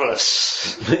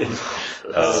 Marvellous!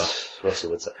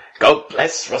 Russell would say. God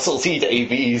bless Russell T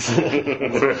Davies.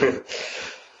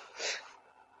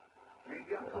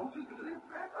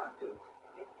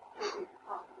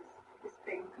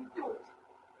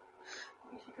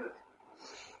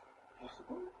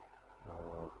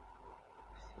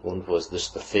 One was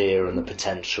just the fear and the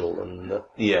potential and the...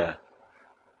 Yeah.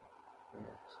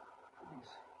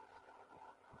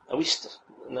 Are we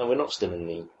no, we're not still in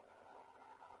the...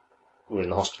 We're in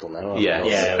the hospital now, aren't Yeah, we?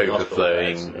 Yeah,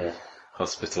 overflowing Yeah,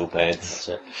 hospital beds. that's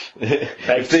it.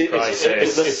 if the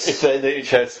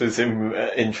NHS was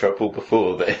in trouble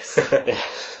before this.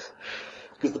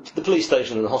 Because the police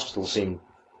station and the hospital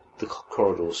the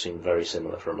corridors seemed very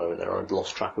similar for a moment there. I'd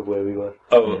lost track of where we were.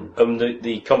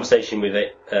 The conversation with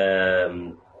it,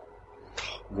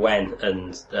 Gwen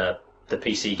and the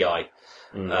PC guy,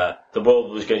 the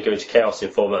world was going to go into chaos in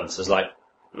 4 months. I was like,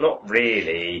 not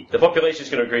really. The population's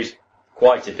going to increase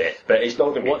quite a bit, but it's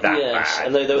not going to be that bad.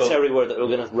 And they were terribly worried that we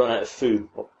were going to run out of food.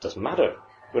 Well, doesn't matter.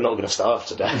 We're not going to starve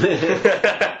to death.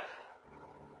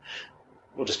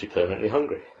 We'll just be permanently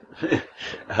hungry.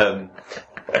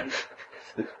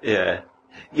 Yeah.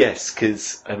 Yes,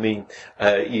 because, I mean,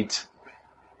 you'd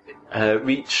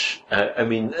reach, at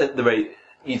the rate,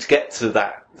 you'd get to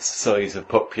that size of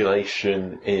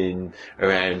population in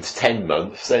around 10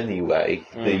 months anyway.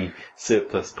 The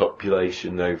surplus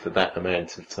population over that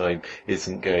amount of time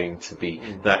isn't going to be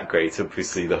that great.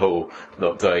 Obviously, the whole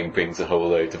not dying brings a whole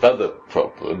load of other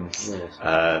problems. Yes.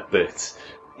 But,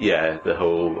 yeah, the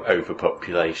whole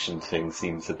overpopulation thing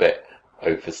seems a bit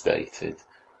overstated.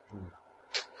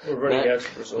 We're running out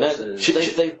of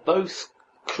resources. They've both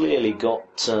clearly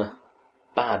got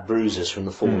bad bruises from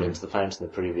the fall into the fountain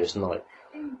the previous night.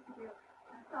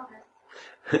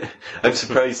 I'm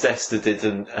surprised Esther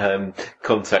didn't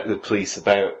contact the police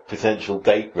about potential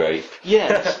date rape.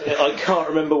 Yes, I can't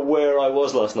remember where I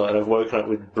was last night and I've woken up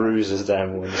with bruises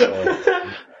down one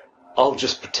side. I'll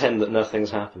just pretend that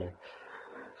nothing's happening.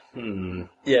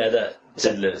 Yeah, that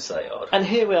did look slightly odd. And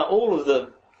here we are, all of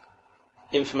the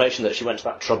information that she went to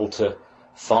that trouble to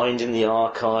find in the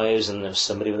archives, and there's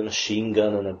somebody with a machine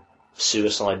gun and a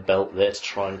suicide belt there to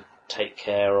try and take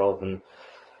care of, and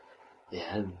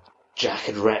Jack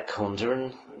had retconned her,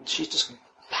 and she just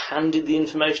handed the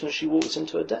information as she walked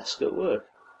into her desk at work.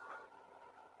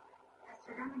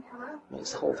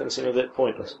 Makes the whole thing seem a bit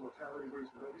pointless.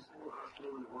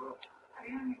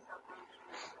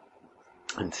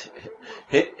 And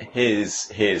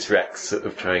here's Rex sort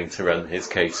of trying to run his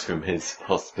case from his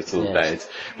hospital bed,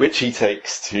 which he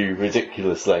takes to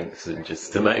ridiculous lengths in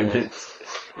just a moment.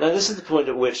 Now, this is the point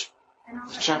at which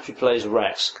the chap who plays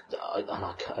Rex, I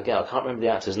can't remember the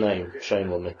actor's name,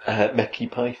 shame on me. Mekhi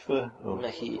Phifer?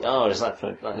 Is that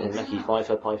Mekhi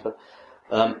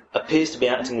Phifer? Appears to be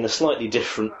acting in a slightly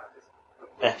different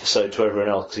episode to everyone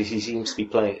else, because he seems to be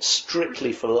playing it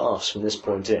strictly for laughs from this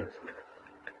point in.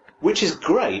 Which is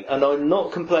great, and I'm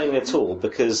not complaining at all,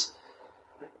 because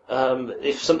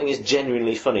if something is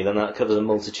genuinely funny, then that covers a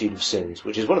multitude of sins,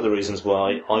 which is one of the reasons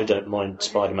why I don't mind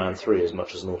Spider-Man 3 as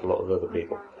much as an awful lot of other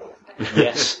people.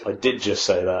 Yes, I did just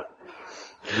say that.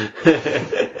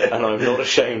 And I'm not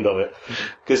ashamed of it.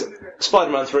 Because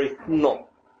Spider-Man 3, not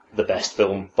the best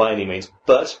film by any means,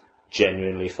 but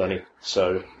genuinely funny,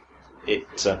 so it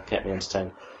kept me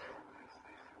entertained.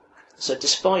 So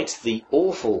despite the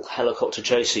awful helicopter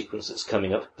chase sequence that's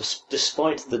coming up,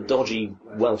 despite the dodgy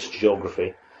Welsh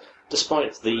geography,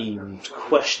 despite the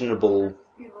questionable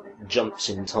jumps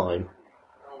in time,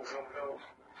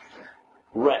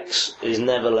 Rex is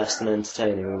never less than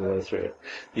entertaining all the way through it.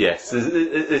 Yes,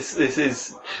 this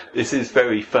is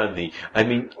very funny. I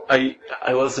mean, I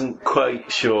wasn't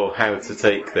quite sure how to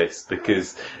take this,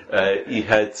 because you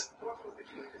had...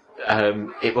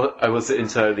 I wasn't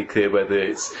entirely clear whether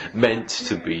it's meant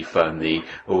to be funny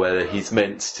or whether he's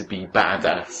meant to be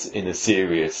badass in a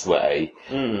serious way,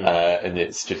 and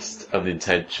it's just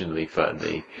unintentionally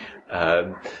funny.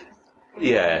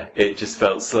 It just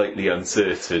felt slightly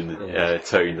uncertain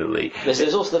tonally.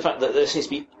 There's also the fact that there seems to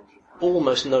be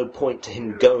almost no point to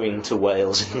him going to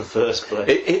Wales in the first place.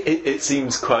 It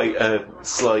seems quite a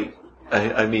slight...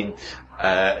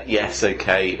 yes,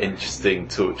 okay, interesting,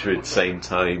 torture at the same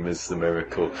time as the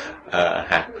miracle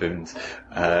happened,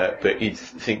 but you'd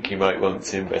think you might want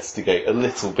to investigate a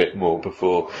little bit more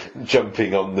before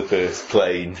jumping on the first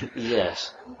plane.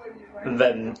 Yes. And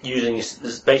then using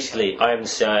this, basically, I am the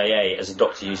CIA as a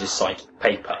doctor uses psychic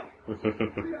paper.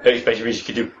 It basically means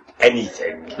you can do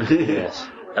anything, Yes.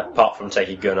 apart from take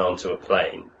a gun onto a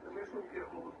plane.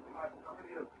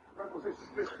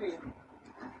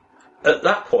 At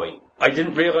that point, I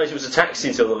didn't realise it was a taxi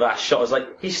until the last shot. I was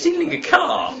like, he's stealing a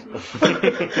car.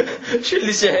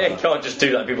 Surely CIA can't just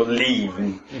do that. People leave.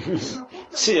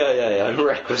 CIA, I'm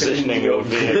requisitioning your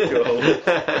vehicle.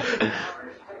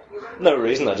 No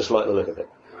reason, I just like the look of it.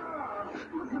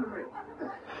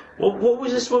 Well, what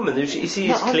was this woman? Is he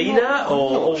his cleaner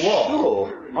or what?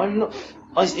 Sure. I'm not.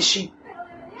 Is she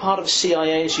part of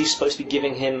CIA? Is she supposed to be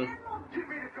giving him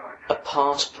a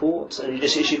passport? And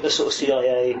is she the sort of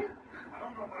CIA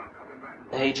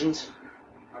agent?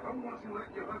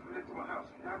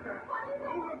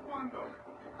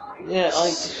 Yeah,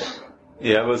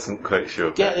 I wasn't quite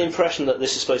sure. get the impression that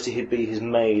this is supposed to be his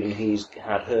maid, and he's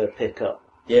had her pick up.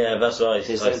 Yeah, that's what I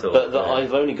thought. But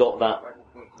I've only got that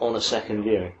on a second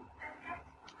viewing.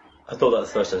 I thought that the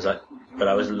first time, but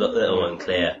I was a little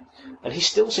unclear. And he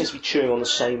still seems to be chewing on the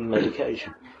same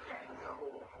medication.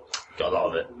 Got a lot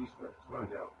of it.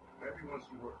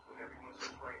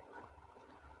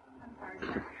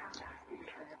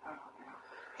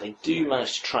 They do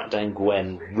manage to track down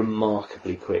Gwen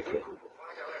remarkably quickly.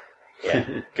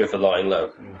 Yeah, go for lying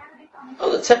low.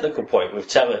 On the technical point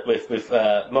with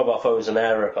mobile phones and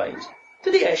aeroplanes,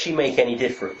 did it actually make any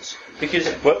difference? Because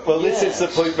this is the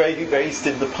point raised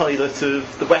in the pilot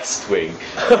of The West Wing,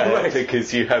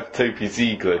 because you have Toby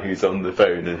Ziegler who's on the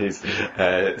phone and he's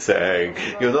saying,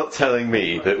 "You're not telling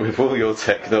me that with all your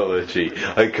technology,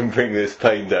 I can bring this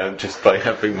plane down just by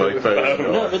having my phone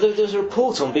on." No, but there was a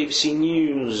report on BBC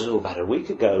News about a week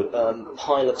ago.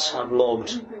 Pilots have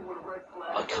logged,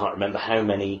 I can't remember how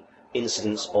many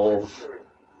incidents of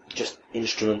just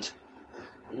instrument,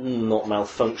 not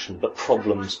malfunction, but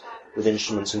problems with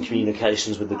instruments and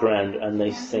communications with the ground, and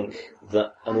they think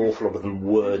that an awful lot of them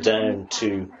were down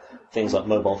to things like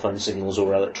mobile phone signals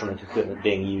or electronic equipment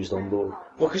being used on board.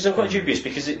 Well, because I'm quite dubious,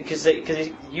 because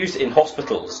they use it in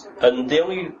hospitals, and the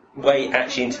only way to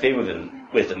actually interfere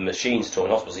with the machines at all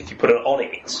in hospitals is if you put it on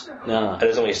it, and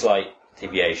there's only a slight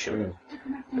deviation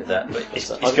with that. But he's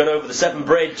gone over the Severn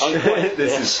Bridge.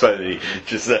 This is funny.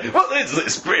 Just what is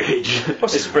this bridge?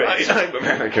 What's this bridge? I'm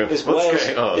America. Is What's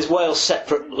going on? Is Wales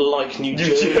separate like New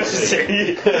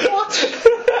Jersey? What?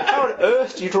 How on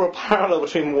earth do you draw a parallel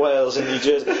between Wales and New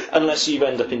Jersey? Unless you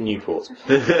end up in Newport.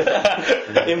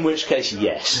 In which case,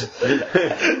 yes.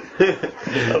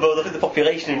 Although look at the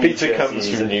population in New Peter Jersey. comes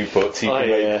from Newport, he can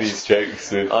make these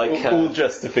jokes with all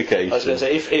justification. I was going to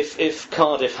say, if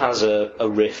Cardiff has a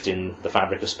rift in the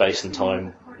fabric of space and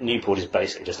time, Newport is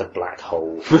basically just a black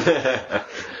hole.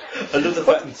 Another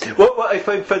fact. What I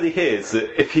find funny here is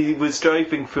that if he was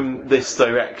driving from this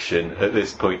direction at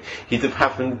this point, he'd have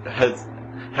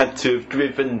had to have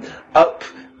driven up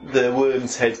the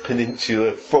Worm's Head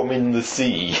Peninsula from in the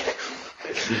sea.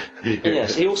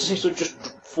 Yes, he also seems to have just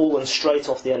fallen straight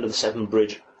off the end of the Severn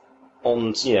Bridge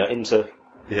into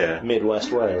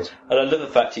Midwest Wales. And I love the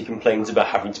fact he complains about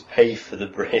having to pay for the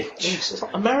bridge. Yes, it's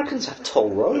like, Americans have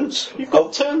toll roads. You've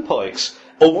got turnpikes.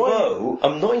 Although,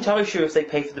 I'm not entirely sure if they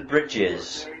pay for the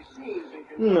bridges.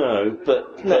 No,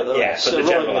 but the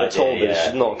general a toll idea, bridge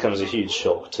should not come as a huge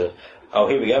shock to Oh,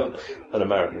 here we go. an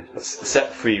American.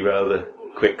 Set free rather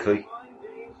quickly.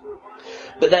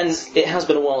 But then, it has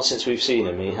been a while since we've seen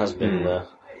him. He has been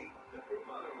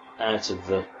out of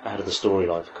the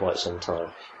storyline for quite some time.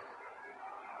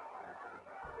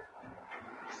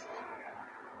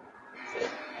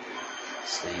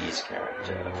 Sleaze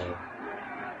character.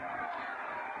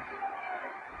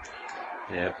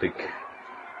 Yeah, big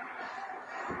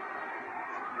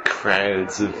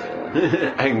crowds of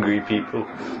angry people.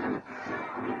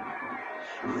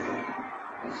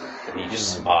 And he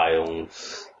just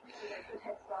smiles.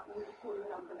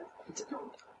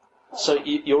 So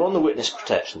you're on the witness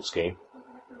protection scheme.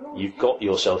 You've got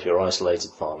yourself your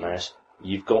isolated farmhouse.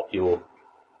 You've got your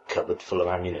cupboard full of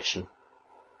ammunition.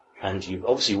 And you've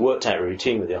obviously worked out a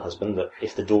routine with your husband that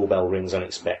if the doorbell rings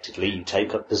unexpectedly, you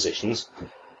take up positions.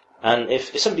 And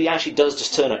if somebody actually does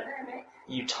just turn up,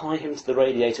 you tie him to the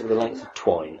radiator with a length of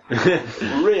twine.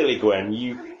 Really, Gwen,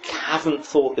 you haven't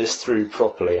thought this through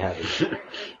properly, have you?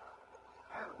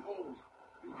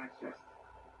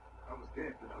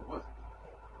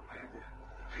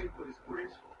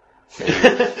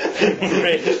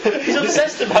 He's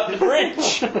obsessed about the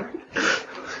bridge.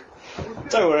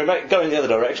 Don't worry, mate. Go in the other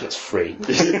direction. It's free.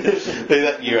 They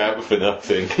let you out for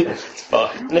nothing. It's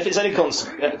fine. And if it's any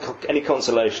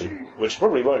consolation, which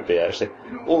probably won't be actually,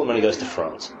 all the money goes to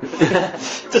France.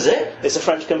 Does it? It's a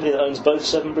French company that owns both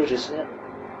Severn Bridges. Yeah.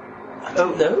 I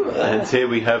don't know. And here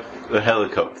we have the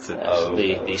helicopter.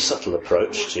 The subtle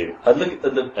approach to I look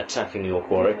at the attacking your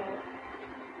quarry.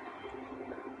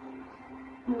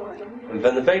 And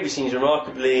then the baby seems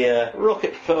remarkably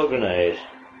Rocket propelled grenade.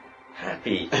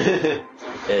 happy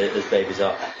as babies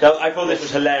are. Now, I thought this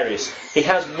was hilarious. He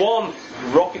has one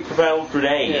rocket-propelled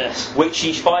grenade, Yes. which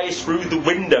he fires through the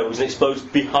windows and explodes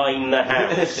behind the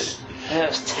house.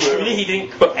 That's Surely he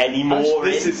didn't put any more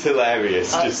This in. is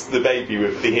hilarious. Just the baby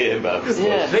with the earmuffs.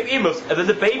 Yeah. The baby must, and then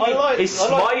the baby is I like-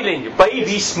 smiling.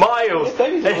 Baby smiles. Yeah,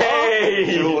 baby's Hey!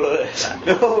 laughing through all of this.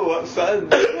 Oh, what fun!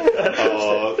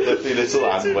 Oh, lovely little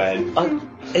Anwen.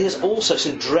 There's also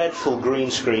some dreadful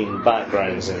green screen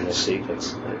backgrounds in this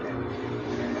sequence.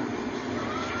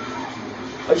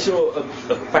 I saw a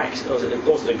back. It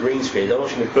wasn't a green screen. I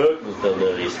was watching a Bergman film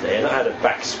earlier today, and I had a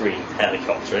back screen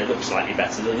helicopter, and it looked slightly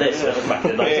better than this. That was back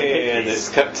in the 1950s. Hey, and it's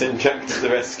Captain Jack to the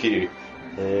rescue.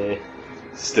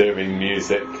 Stirring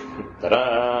music.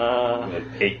 Ta-da! A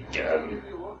pigeon.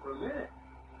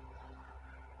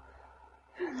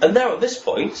 And now at this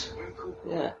point,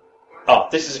 Yeah.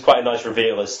 this is quite a nice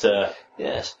reveal as to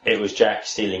Yes. it was Jack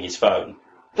stealing his phone.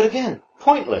 But again,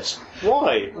 pointless.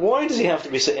 Why? Why does he have to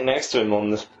be sitting next to him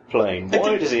on this plane?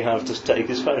 Why does he have to take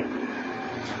his phone?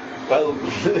 Well,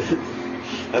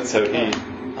 that's how he.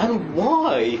 And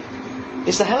why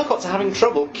is the helicopter having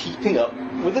trouble keeping up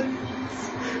with the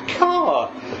car?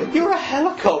 You're a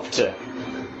helicopter.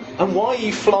 And why are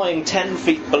you flying 10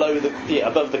 feet below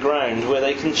above the ground where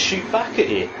they can shoot back at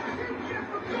you?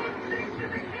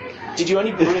 Did you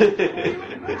only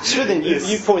bring... Swithin,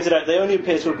 you pointed out they only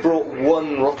appear to have brought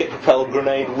one rocket-propelled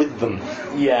grenade with them.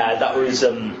 Yeah, that was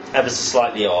ever so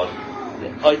slightly odd.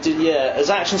 I did, yeah. As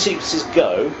action sequences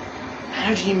go,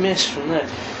 how do you miss from there?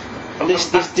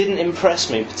 This didn't impress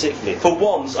me particularly. For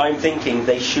once, I'm thinking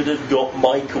they should have got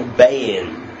Michael Bay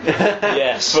in.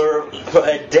 Yes. For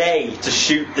a day to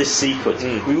shoot this sequence.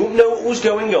 Mm. We wouldn't know what was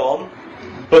going on,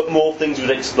 but more things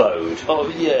would explode. Oh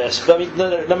yes, but I mean,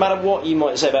 no matter what you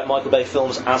might say about Michael Bay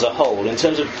films as a whole, in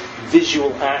terms of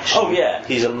visual action, Oh, yeah.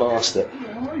 he's a master.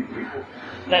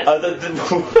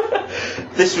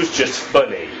 This was just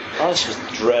funny. Oh, this was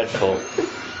dreadful.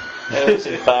 It was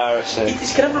embarrassing.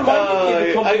 It's kind of reminded me of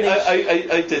the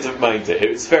combination. I didn't mind it. It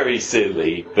was very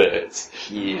silly, but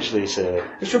Hugely so.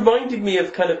 It reminded me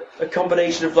of kind of a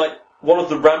combination of like one of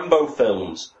the Rambo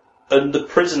films and The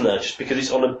Prisoner, just because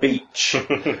it's on a beach.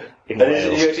 In And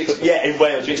Wales. in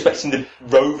Wales, you're expecting the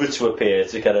rover to appear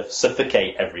to kind of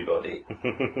suffocate everybody.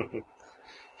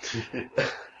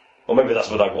 Or maybe that's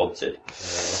what I wanted.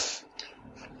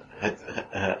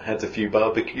 had a few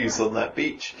barbecues on that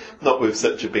beach, not with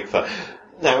such a big fire.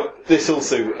 Now, this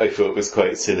also I thought was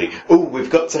quite silly. Oh, we've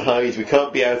got to hide, we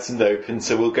can't be out in the open,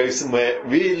 so we'll go somewhere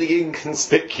really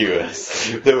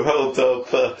inconspicuous. The Roald Dahl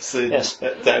Plus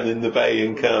down in the bay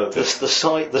in Cardiff. The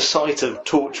site of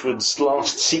Torchwood's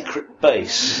last secret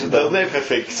base. They'll never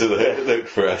think to look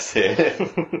for us here.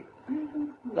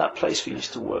 That place we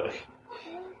used to work.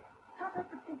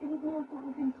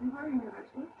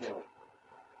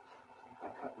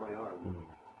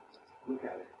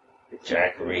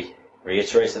 Jack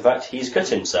reiterates the fact he's cut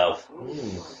himself.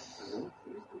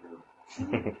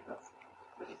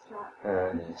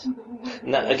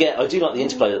 Now, again, I do like the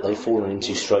interplay that they've fallen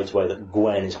into straight away, that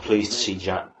Gwen is pleased to see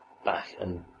Jack back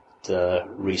and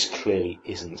Reese clearly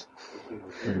isn't.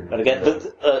 And again,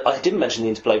 I didn't mention the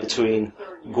interplay between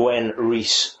Gwen,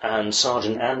 Reese and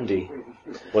Sergeant Andy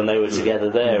when they were together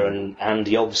there, and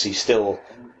Andy obviously still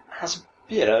has,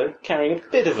 carrying a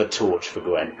bit of a torch for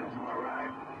Gwen.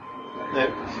 No.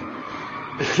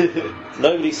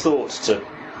 Nobody thought to,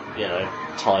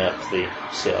 tie up the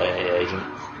CIA agent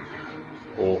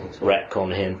or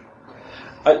retcon him.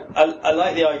 I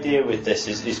like the idea with this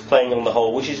is playing on the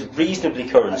whole, which is reasonably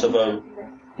current, although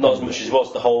not as much as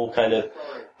was the whole kind of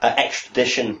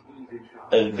extradition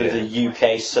of the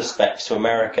UK suspects to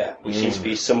America, which seems to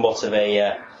be somewhat of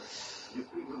a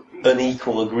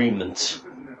unequal agreement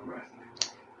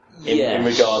in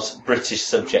regards to British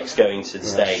subjects going to the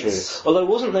States. True. Although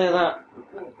wasn't there that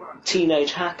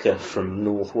teenage hacker from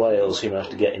North Wales who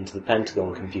managed to get into the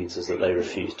Pentagon computers that they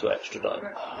refused to extradite?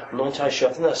 I'm not entirely sure.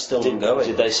 I think that's still ongoing.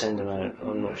 Did they send him out?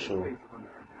 I'm not sure.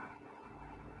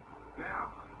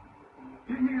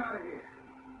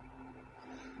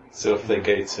 So if they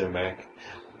go to America,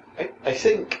 I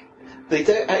think they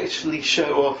don't actually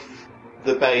show off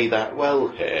the bay that well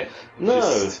here.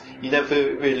 No. You never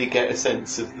really get a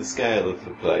sense of the scale of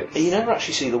the place. You never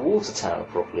actually see the water tower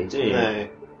properly, do you? No.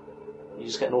 You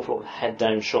just get an awful lot of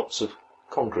head-down shots of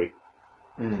concrete.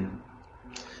 And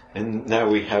now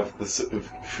we have the sort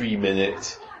of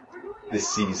 3-minute this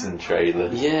season trailer.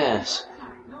 Yes.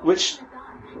 Which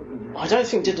I don't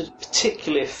think did a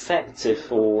particularly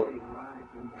effective or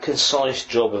concise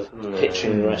job of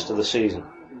pitching the rest of the season.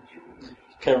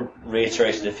 kind of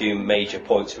reiterated a few major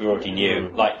points we already knew,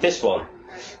 like this one.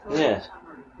 Yeah.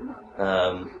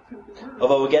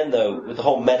 Although again, though, with the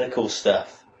whole medical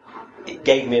stuff, it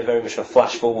gave me a very much of a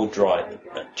flash-forward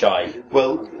jibe.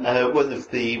 Well, one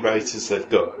of the writers they've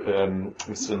got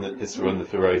is one of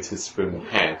the writers from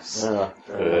House,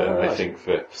 I think,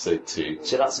 for episode 2.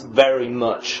 So that's very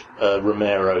much a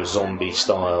Romero zombie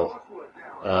style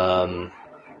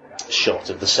shot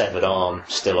of the severed arm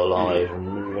still alive and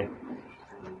moving.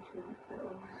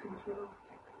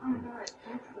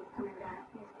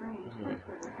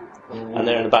 And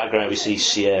there in the background we see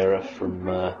Sierra from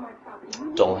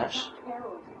Dollhouse.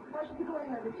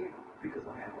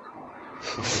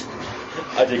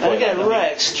 I did And quite again, like that.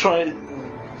 Rex trying.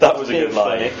 That was a good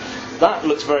line. That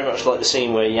looks very much like the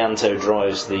scene where Yanto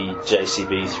drives the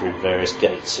JCB through various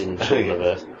gates in Children of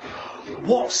Earth.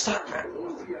 What's that?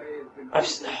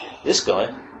 This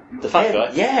guy, the fat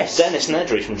guy, yes. Dennis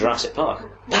Nedry from Jurassic Park.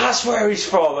 That's where he's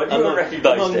from. I didn't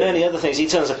recognise among him. many other things, he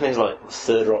turns up and he's like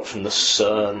Third Rock from the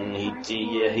Sun.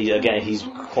 He's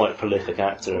quite a prolific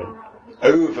actor.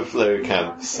 Overflow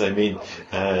camps, I mean,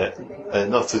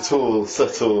 not at all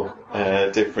subtle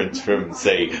difference from,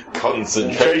 say,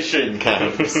 concentration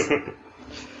camps.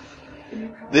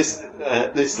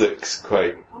 This looks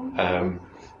quite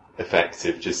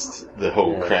effective, just the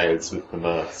whole crowds with the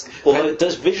mask. Although it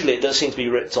does seem to be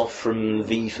ripped off from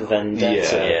V for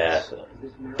Vendetta. Yeah. So.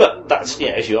 But that's,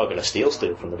 if you are going to steal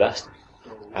from the best.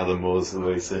 Alan Moore's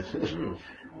always a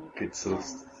good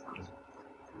source.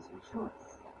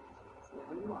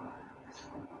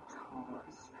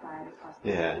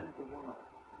 Yeah.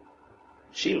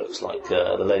 She looks like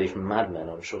the lady from Mad Men,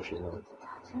 I'm sure she's not.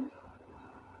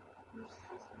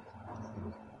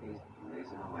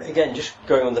 Again, just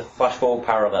going on the flash forward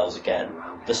parallels again,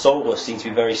 the Soldiers seem to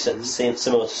be very similar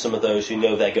to some of those who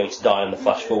know they're going to die on the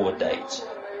flash forward dates,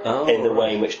 in the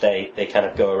way in which they kind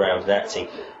of go around and acting.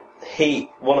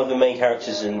 One of the main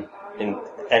characters in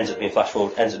ends up being flash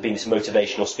forward, ends up being this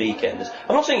motivational speaker. And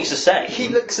I'm not saying it's the same. He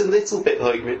looks a little bit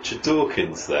like Richard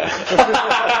Dawkins there.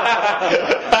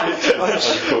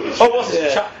 Oh, what's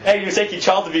it? Hey, you're taking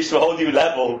child abuse to a whole new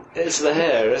level. It's the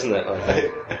hair, isn't it?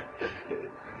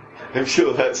 I'm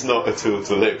sure that's not at all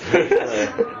deliberate.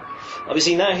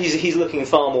 Obviously now he's looking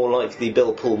far more like the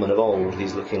Bill Pullman of old.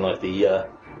 He's looking like the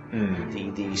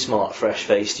smart,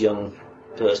 fresh-faced young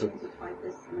person.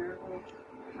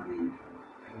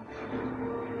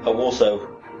 Oh,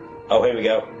 also, here we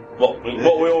go. What we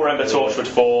all remember Torchwood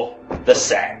for, the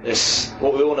set.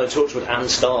 What we all know Torchwood and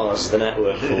Stars, the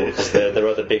network, for, because their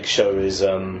other big show is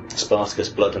Spartacus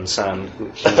Blood and Sand,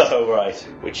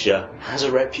 which has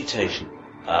a reputation.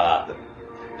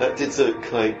 That did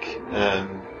look like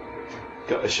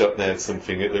got a shot there of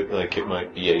something that looked like it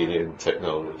might be alien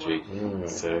technology.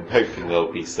 So I'm hoping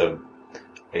there'll be some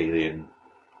alien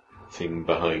thing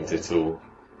behind it all.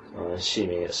 I'm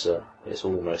assuming it's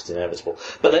almost inevitable.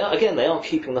 But they are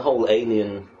keeping the whole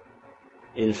alien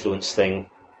influence thing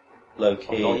low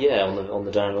key. On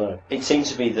the down low. It seemed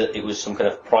to be that it was some kind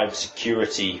of private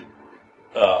security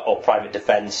or private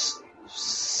defence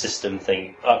system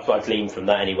thing. I gleaned from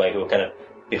that anyway, who were kind of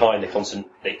behind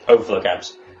the overflow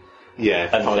camps. Yeah,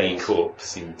 and Pine Corp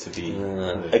seemed to be.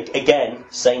 Again,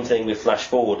 same thing with Flash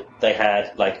Forward. They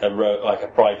had like a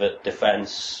private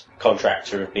defence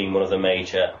contractor of being one of the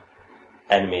major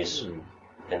enemies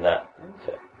in that.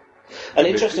 Okay. And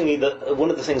interestingly, one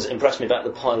of the things that impressed me about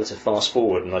the pilot of Fast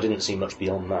Forward, and I didn't see much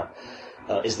beyond that,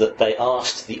 is that they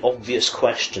asked the obvious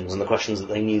questions, and the questions that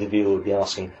they knew the viewer would be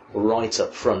asking right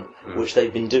up front, which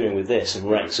they've been doing with this, and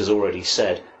Rex has already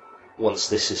said, once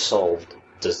this is solved,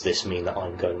 does this mean that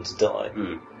I'm going to die?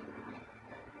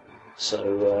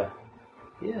 So,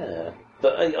 yeah.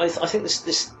 But I think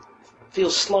this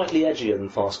feels slightly edgier than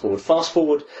Flash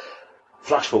Forward,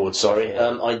 sorry.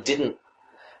 I didn't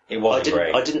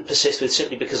persist with,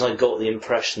 simply because I got the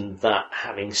impression that,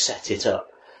 having set it up,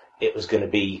 it was going to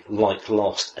be, like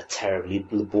Lost, a terribly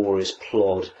laborious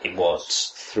plod. It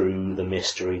was. Through the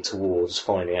mystery towards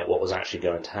finding out what was actually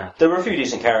going to happen. There were a few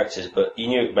decent characters, but you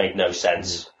knew it made no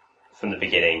sense from the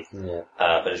beginning. Yeah.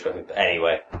 But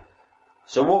anyway.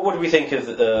 So what do we think of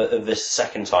this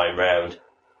second time round?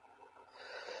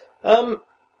 I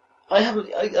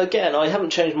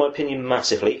haven't changed my opinion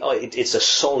massively. It's a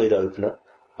solid opener.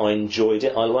 I enjoyed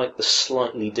it. I like the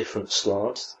slightly different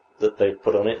slant that they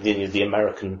put on it, the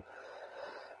American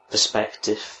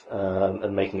perspective,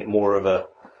 and making it more of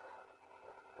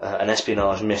an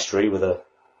espionage mystery with a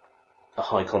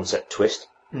high concept twist.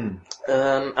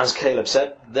 As Caleb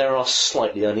said, there are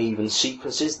slightly uneven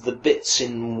sequences. The bits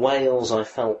in Wales I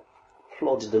felt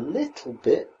plodded a little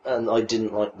bit, and I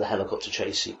didn't like the helicopter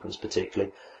chase sequence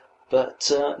particularly.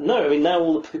 But no, I mean, now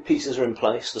all the pieces are in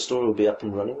place, the story will be up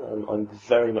and running, and I'm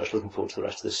very much looking forward to the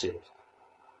rest of this series.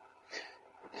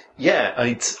 Yeah,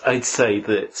 I'd say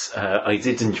that I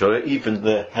did enjoy it, even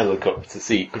the helicopter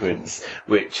sequence,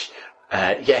 which,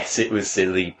 yes, it was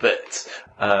silly, but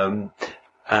I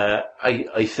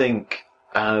think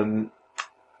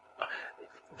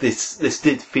this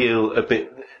did feel a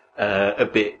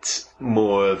bit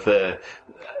more of a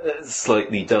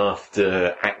slightly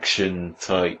dafter action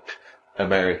type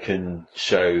American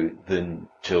show than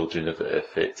Children of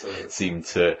Earth. It seemed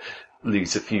to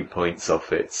lose a few points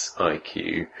off its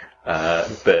IQ,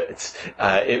 but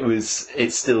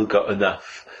it's still got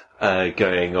enough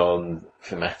going on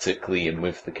thematically and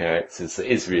with the characters that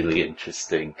is really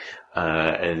interesting,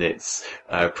 and it's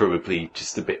probably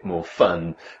just a bit more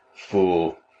fun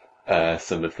for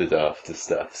some of the dafter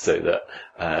stuff, so that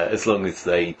as long as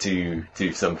they do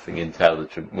something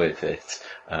intelligent with it,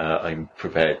 I'm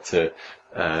prepared to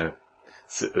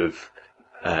sort of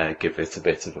give it a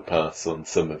bit of a pass on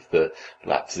some of the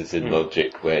lapses in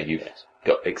logic where you've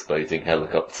got exploding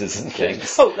helicopters and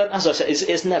things. Oh, as I said,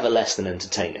 it's never less than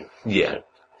entertaining. Yeah.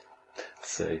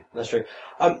 So that's true.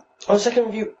 On the second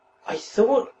review, I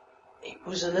thought it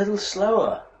was a little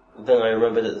slower than I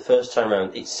remembered it the first time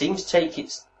round. It seems to take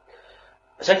its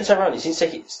second time round. It seems to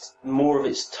take more of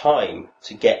its time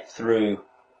to get through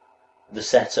the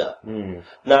setup.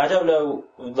 Now, I don't know.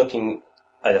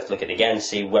 I'd have to look at it again to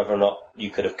see whether or not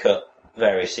you could have cut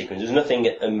various sequences. Nothing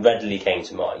readily came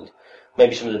to mind.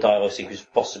 Maybe some of the dialogue sequences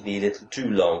possibly a little too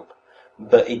long,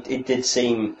 but it did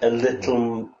seem a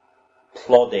little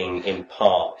plodding in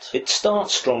part. It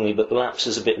starts strongly, but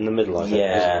lapses a bit in the middle, I think.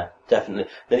 Yeah,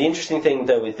 definitely. Now, the interesting thing,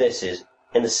 though, with this is,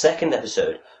 in the second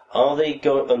episode, on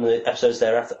the episodes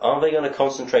thereafter, are they going to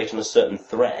concentrate on a certain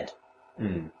thread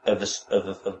of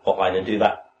plotline and do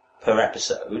that per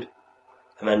episode,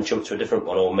 and then jump to a different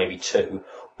one, or maybe two,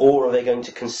 or are they going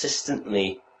to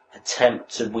consistently attempt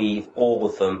to weave all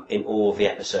of them in all of the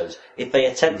episodes? If they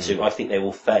attempt to, I think they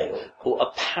will fail. Well,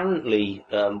 apparently,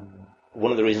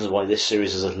 one of the reasons why this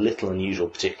series is a little unusual,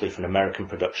 particularly for an American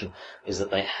production, is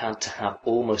that they had to have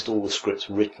almost all the scripts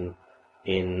written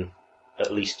in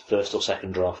at least first or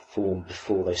second draft form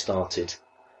before they started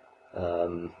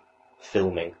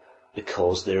filming,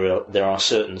 because there are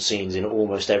certain scenes in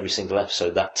almost every single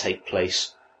episode that take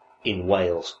place in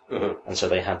Wales, and so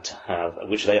they had to have,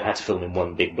 which they had to film in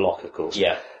one big block, of course.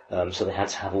 Yeah. So they had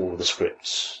to have all of the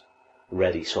scripts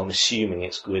ready. So I'm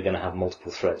assuming we're going to have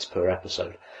multiple threads per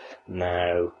episode.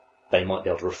 Now, they might be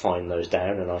able to refine those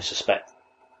down, and I suspect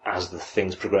as the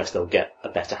things progress, they'll get a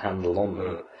better handle on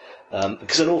them.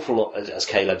 Because an awful lot, as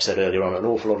Caleb said earlier on, an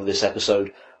awful lot of this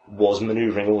episode was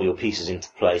manoeuvring all your pieces into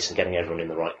place and getting everyone in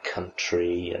the right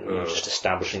country and just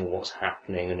establishing what's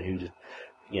happening and who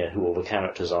all the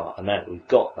characters are. And now that we've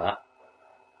got that,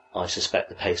 I suspect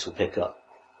the pace will pick up.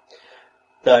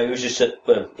 No, it was just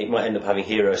that it might end up having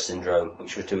hero syndrome,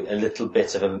 which was doing a little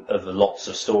bit of lots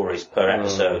of stories per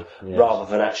episode, rather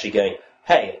than actually going,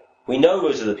 hey, we know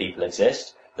those other people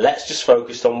exist, let's just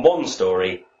focus on one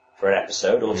story for an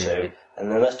episode or two,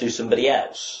 and then let's do somebody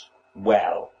else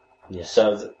well. Yeah.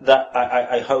 So that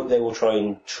I hope they will try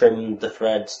and trim the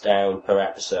threads down per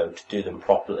episode to do them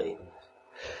properly.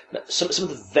 Now, some of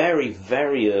the very,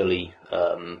 very early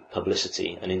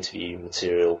publicity and interview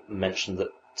material mentioned that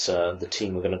the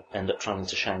team were going to end up travelling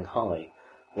to Shanghai.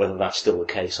 Whether that's still the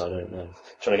case, I don't know.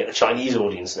 Trying to get the Chinese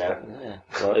audience now. Yeah.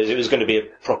 Well, it was going to be a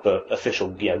proper official,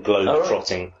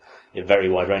 globe-trotting, very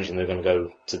wide-ranging. They're going to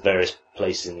go to various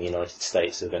places in the United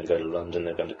States. They're going to go to London.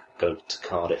 They're going to go to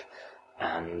Cardiff,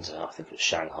 and I think it was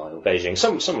Shanghai or Beijing,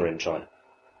 somewhere in China.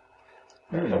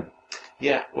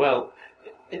 Yeah, well,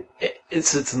 it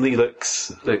certainly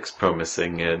looks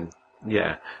promising, and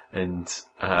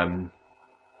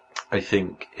I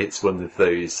think it's one of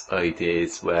those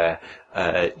ideas where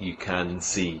you can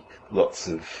see lots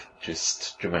of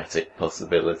just dramatic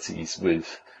possibilities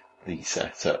with the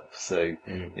setup. So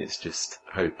it's just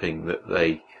hoping that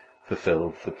they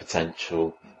fulfill the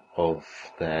potential of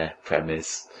their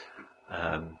premise.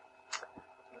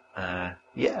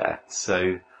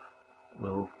 So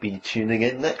we'll be tuning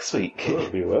in next week.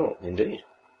 We will, indeed.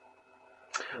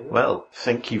 Well,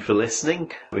 thank you for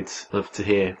listening. We'd love to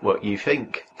hear what you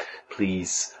think.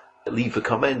 Please leave a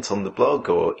comment on the blog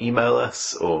or email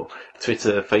us or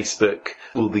Twitter, Facebook,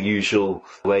 all the usual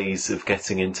ways of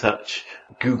getting in touch.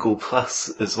 Google Plus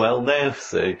as well now,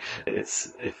 so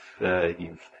it's if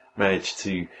you've managed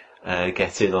to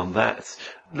get in on that.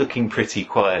 Looking pretty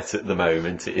quiet at the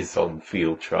moment. It is on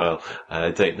field trial.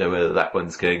 Don't know whether that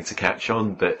one's going to catch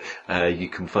on, but you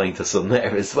can find us on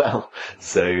there as well.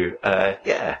 So,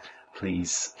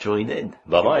 please join in.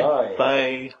 Bye-bye. Bye.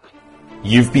 Bye.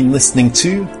 You've been listening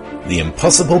to The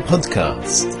Impossible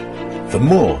Podcast. For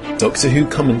more Doctor Who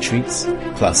commentaries,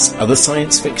 plus other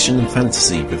science fiction and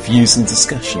fantasy reviews and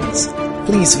discussions,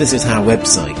 please visit our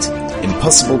website,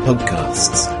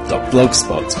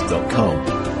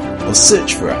 impossiblepodcasts.blogspot.com, or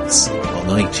search for us on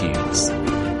iTunes.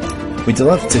 We'd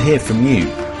love to hear from you.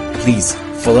 Please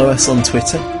follow us on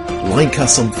Twitter, like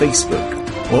us on Facebook,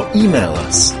 or email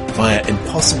us via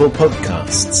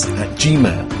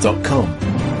impossiblepodcasts@gmail.com.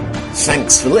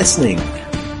 Thanks for listening.